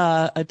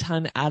a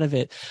ton out of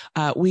it.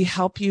 We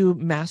help you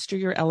master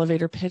your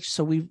elevator pitch.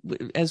 So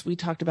as we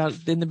talked about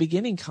in the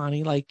beginning,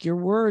 Connie, like your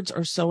words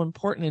are so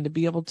important, and to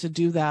be able to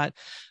do that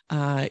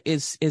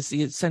is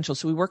the essential.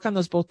 So we work on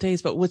those both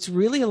days. But what's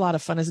really a lot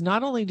of fun is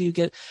not only do you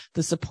get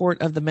the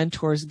support of the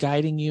mentors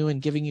guiding you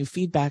and giving you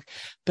feedback,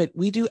 but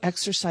we do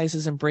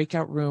exercises and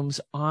breakout rooms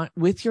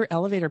with your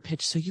elevator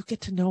pitch. So you get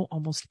to know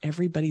almost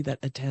everybody that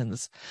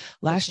attends.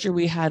 Last year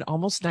we had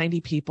almost 90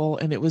 people,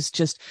 and it was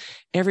just,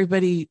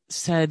 everybody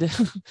said,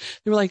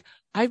 they were like,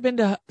 I've been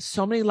to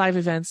so many live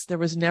events. There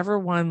was never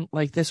one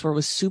like this where it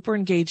was super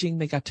engaging.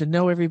 They got to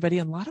know everybody,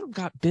 and a lot of them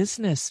got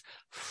business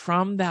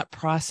from that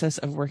process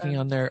of working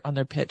on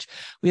their pitch.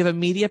 We have a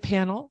media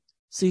panel.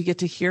 So you get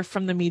to hear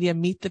from the media,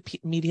 meet the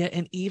media,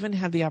 and even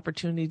have the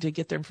opportunity to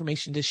get their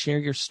information to share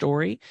your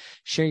story,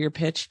 share your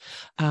pitch.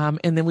 And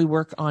then we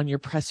work on your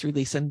press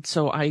release. And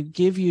so I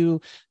give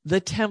you the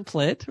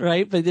template,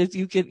 right? But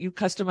you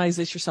customize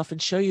this yourself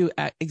and show you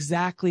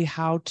exactly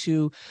how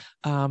to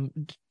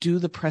do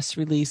the press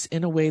release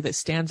in a way that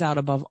stands out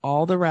above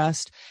all the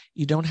rest.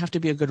 You don't have to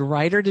be a good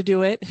writer to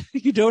do it.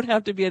 You don't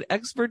have to be an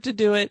expert to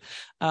do it.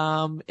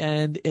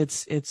 And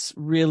it's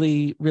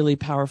really, really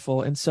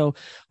powerful. And so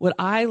what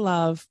I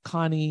love,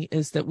 Connie,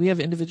 is that we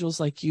have individuals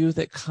like you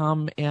that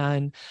come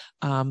and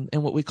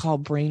what we call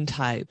brain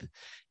tithe.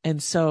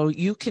 And so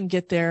you can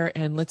get there,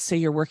 and let's say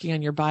you're working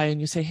on your bio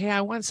and you say, hey,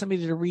 I want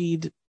somebody to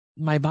read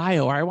my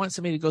bio, or I want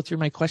somebody to go through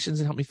my questions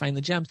and help me find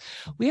the gems.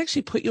 We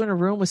actually put you in a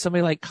room with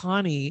somebody like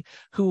Connie,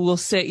 who will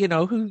say,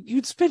 who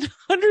you'd spend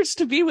hundreds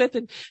to be with,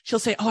 and she'll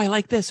say, oh, I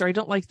like this, or I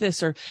don't like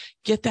this, or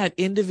get that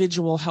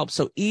individual help.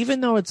 So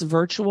even though it's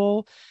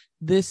virtual,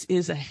 this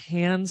is a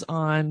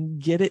hands-on,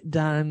 get it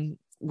done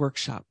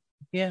workshop.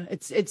 Yeah,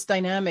 it's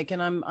dynamic,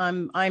 and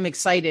I'm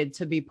excited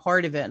to be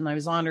part of it. And I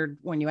was honored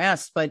when you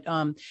asked, but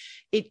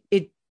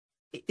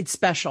it's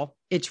special.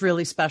 It's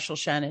really special,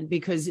 Shannon,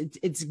 because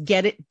it's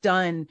get it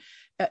done.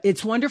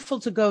 It's wonderful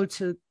to go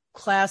to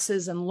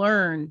classes and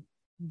learn.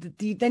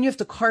 Then you have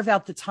to carve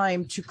out the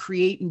time to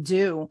create and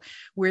do,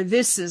 where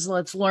this is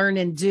let's learn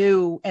and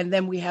do. And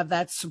then we have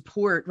that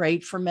support,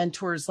 right, for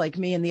mentors like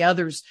me and the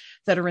others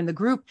that are in the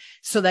group,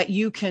 so that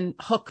you can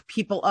hook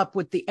people up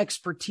with the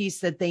expertise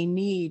that they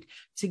need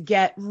to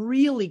get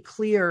really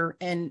clear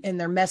in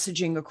their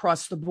messaging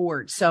across the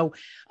board. So,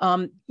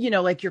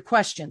 like your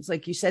questions,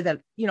 like you said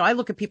that, I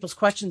look at people's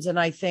questions and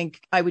I think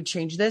I would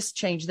change this,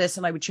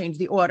 and I would change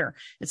the order.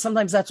 And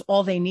sometimes that's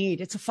all they need.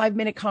 It's a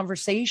 5-minute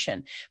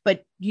conversation,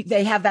 but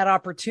they have that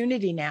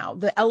opportunity now.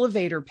 The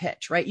elevator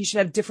pitch, right? You should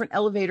have different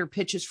elevator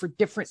pitches for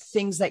different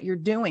things that you're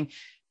doing.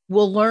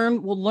 We'll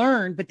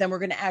learn, but then we're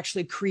going to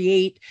actually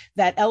create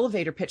that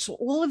elevator pitch. So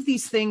all of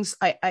these things,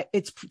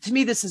 it's, to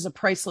me, this is a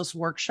priceless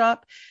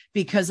workshop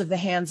because of the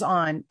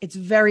hands-on. It's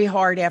very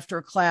hard after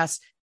a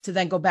class to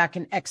then go back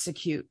and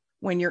execute.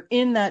 When you're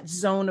in that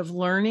zone of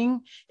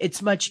learning,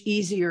 it's much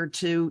easier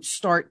to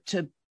start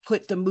to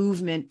put the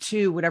movement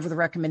to whatever the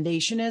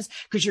recommendation is,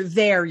 because you're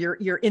there,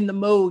 you're in the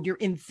mode, you're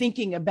in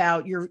thinking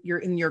about you're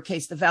in your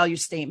case, the value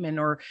statement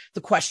or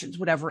the questions,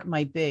 whatever it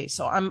might be.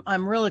 So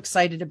I'm real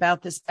excited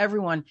about this.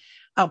 Everyone,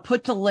 I'll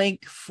put the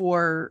link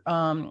for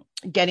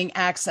getting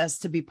access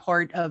to be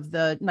part of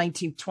the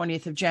 19th,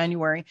 20th of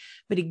January.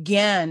 But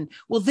again,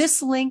 will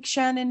this link,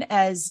 Shannon,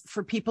 as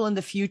for people in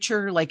the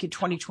future, like in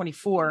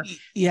 2024,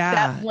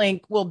 that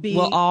link will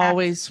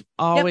always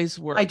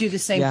work. I do the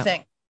same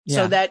thing.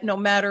 So that no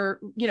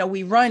matter,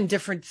 we run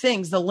different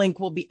things, the link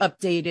will be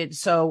updated.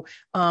 So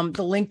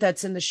the link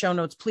that's in the show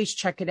notes, please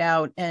check it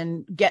out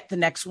and get the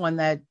next one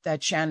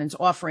that Shannon's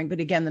offering. But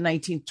again, the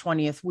 19th,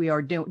 20th, we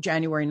are doing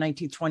January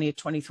 19th, 20th,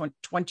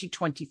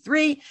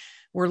 2023.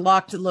 We're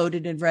locked and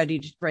loaded and ready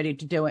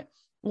to do it.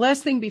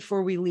 Last thing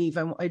before we leave,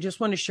 I just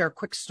want to share a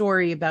quick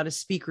story about a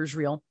speaker's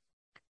reel.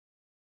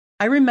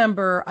 I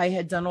remember I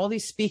had done all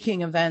these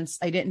speaking events.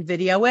 I didn't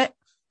video it.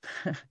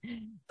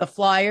 The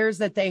flyers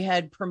that they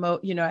had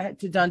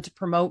done to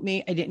promote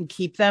me, I didn't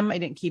keep them. I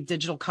didn't keep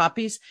digital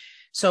copies.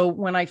 So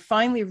when I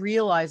finally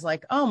realized,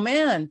 like, oh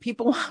man,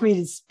 people want me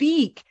to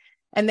speak,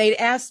 and they'd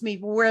ask me,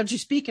 well, where'd you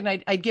speak? And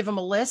I'd give them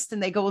a list,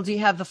 and they go, well, do you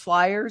have the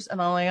flyers?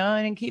 And I'm like, oh,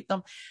 I didn't keep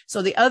them.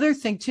 So the other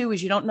thing too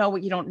is you don't know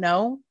what you don't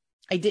know.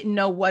 I didn't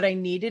know what I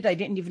needed. I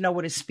didn't even know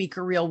what a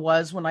speaker reel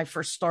was when I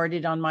first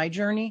started on my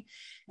journey.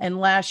 And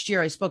last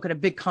year I spoke at a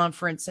big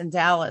conference in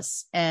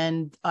Dallas,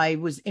 and I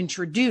was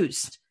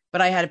introduced,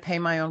 but I had to pay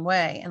my own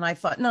way. And I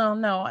thought, no,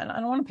 I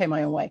don't want to pay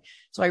my own way.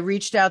 So I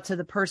reached out to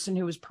the person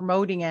who was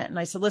promoting it. And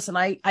I said, listen,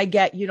 I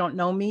get you don't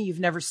know me. You've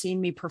never seen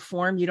me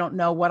perform. You don't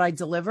know what I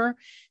deliver.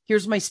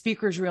 Here's my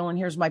speaker's reel, and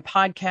here's my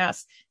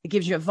podcast. It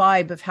gives you a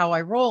vibe of how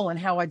I roll and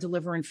how I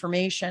deliver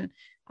information.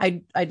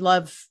 I'd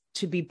love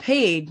to be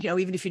paid,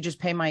 even if you just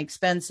pay my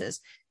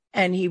expenses.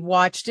 And he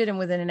watched it, and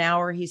within an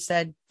hour he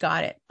said,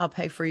 got it. I'll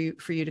pay for you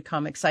to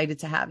come. Excited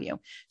to have you.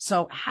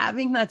 So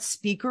having that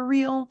speaker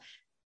reel,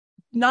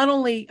 not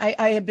only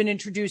I had been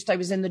introduced, I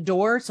was in the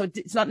door. So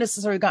it's not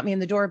necessarily got me in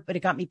the door, but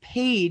it got me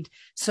paid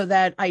so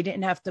that I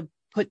didn't have to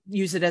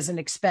use it as an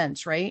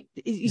expense, right?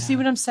 You see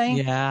what I'm saying?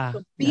 Yeah.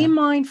 So be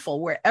mindful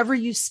wherever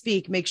you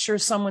speak, make sure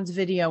someone's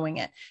videoing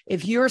it.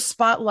 If you're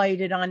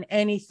spotlighted on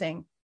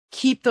anything,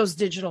 keep those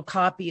digital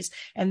copies,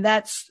 and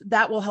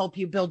that will help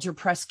you build your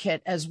press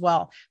kit as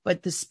well.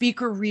 But the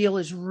speaker reel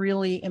is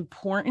really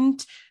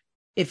important.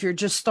 If you're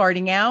just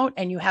starting out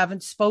and you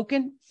haven't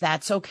spoken,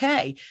 that's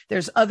okay.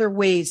 There's other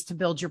ways to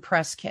build your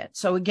press kit.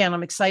 So again,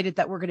 I'm excited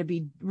that we're going to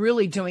be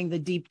really doing the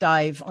deep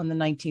dive on the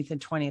 19th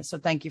and 20th. So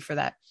thank you for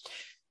that.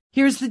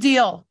 Here's the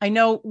deal. I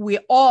know we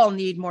all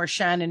need more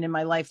Shannon in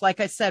my life. Like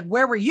I said,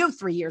 where were you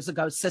 3 years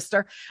ago,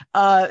 sister?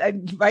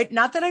 Right?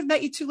 Not that I've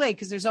met you too late,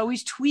 because there's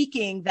always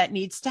tweaking that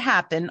needs to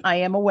happen. I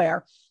am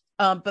aware.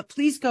 But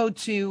please go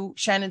to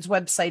Shannon's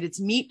website. It's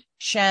Meet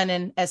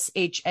Shannon,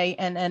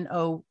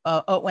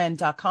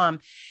 SHANNON.com.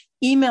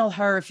 Email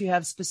her if you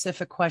have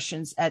specific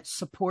questions at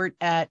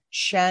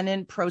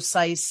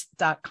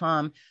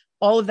support@shannonprocise.com.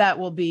 All of that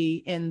will be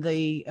in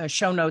the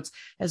show notes,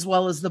 as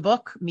well as the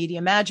book,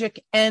 Media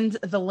Magic, and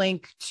the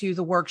link to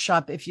the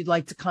workshop if you'd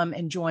like to come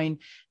and join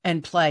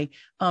and play.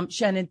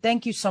 Shannon,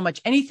 thank you so much.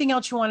 Anything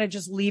else you want to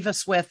just leave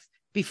us with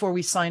before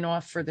we sign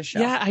off for the show?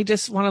 Yeah, I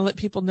just want to let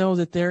people know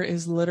that there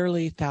is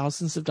literally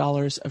thousands of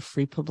dollars of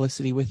free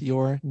publicity with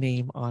your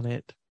name on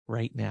it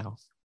right now.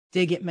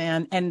 Dig it,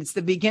 man. And it's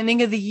the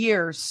beginning of the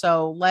year.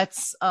 So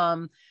let's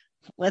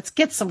let's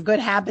get some good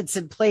habits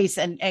in place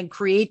and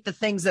create the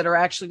things that are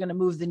actually going to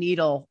move the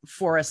needle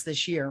for us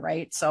this year.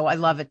 Right. So I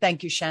love it.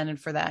 Thank you, Shannon,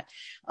 for that.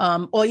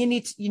 All you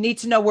need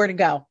to know where to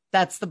go.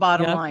 That's the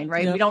bottom line,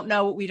 right? Yep.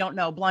 We don't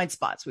know blind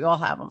spots. We all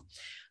have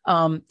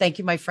them. Thank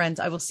you, my friends.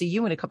 I will see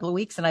you in a couple of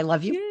weeks, and I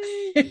love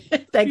you.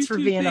 Thanks for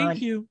being on.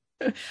 Thank you.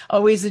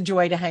 Always a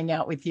joy to hang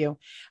out with you.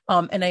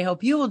 And I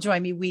hope you will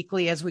join me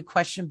weekly as we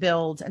question,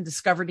 build, and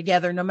discover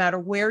together, no matter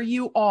where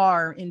you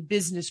are in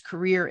business,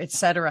 career,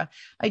 etc.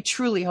 I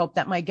truly hope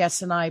that my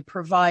guests and I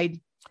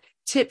provide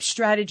tips,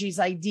 strategies,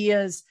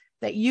 ideas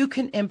that you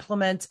can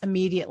implement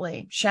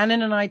immediately.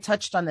 Shannon and I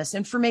touched on this.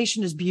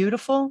 Information is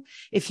beautiful.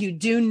 If you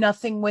do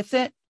nothing with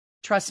it,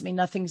 trust me,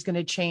 nothing's going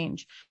to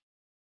change.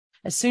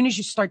 As soon as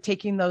you start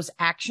taking those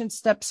action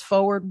steps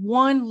forward,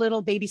 one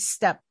little baby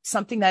step,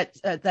 something that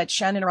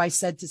Shannon or I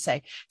said to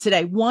say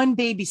today, one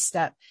baby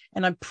step,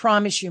 and I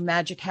promise you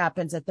magic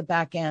happens at the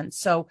back end.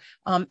 So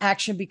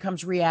action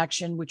becomes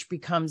reaction, which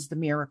becomes the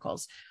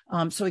miracles.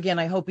 So again,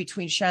 I hope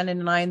between Shannon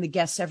and I and the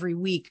guests every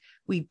week,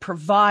 we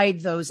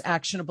provide those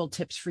actionable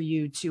tips for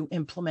you to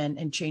implement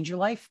and change your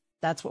life.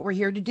 That's what we're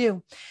here to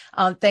do.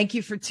 Thank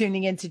you for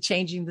tuning in to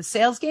Changing the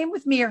Sales Game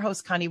with me, your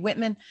host, Connie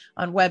Whitman,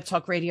 on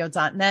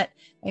webtalkradio.net.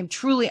 I am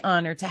truly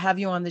honored to have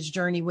you on this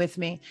journey with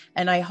me.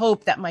 And I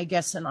hope that my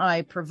guests and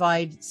I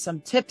provide some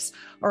tips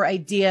or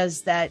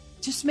ideas that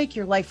just make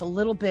your life a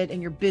little bit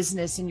and your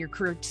business and your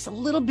career just a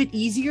little bit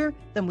easier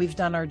than we've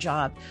done our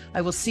job.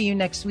 I will see you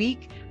next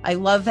week. I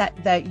love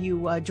that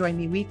you join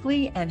me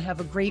weekly, and have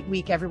a great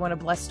week, everyone. A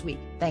blessed week.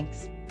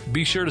 Thanks.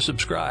 Be sure to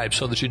subscribe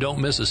so that you don't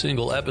miss a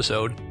single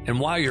episode. And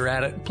while you're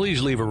at it, please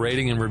leave a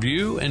rating and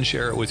review and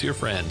share it with your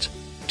friends.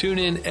 Tune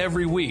in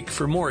every week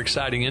for more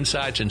exciting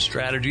insights and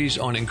strategies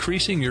on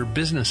increasing your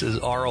business's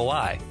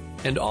ROI.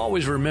 And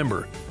always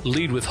remember,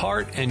 lead with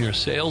heart and your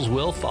sales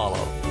will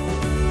follow.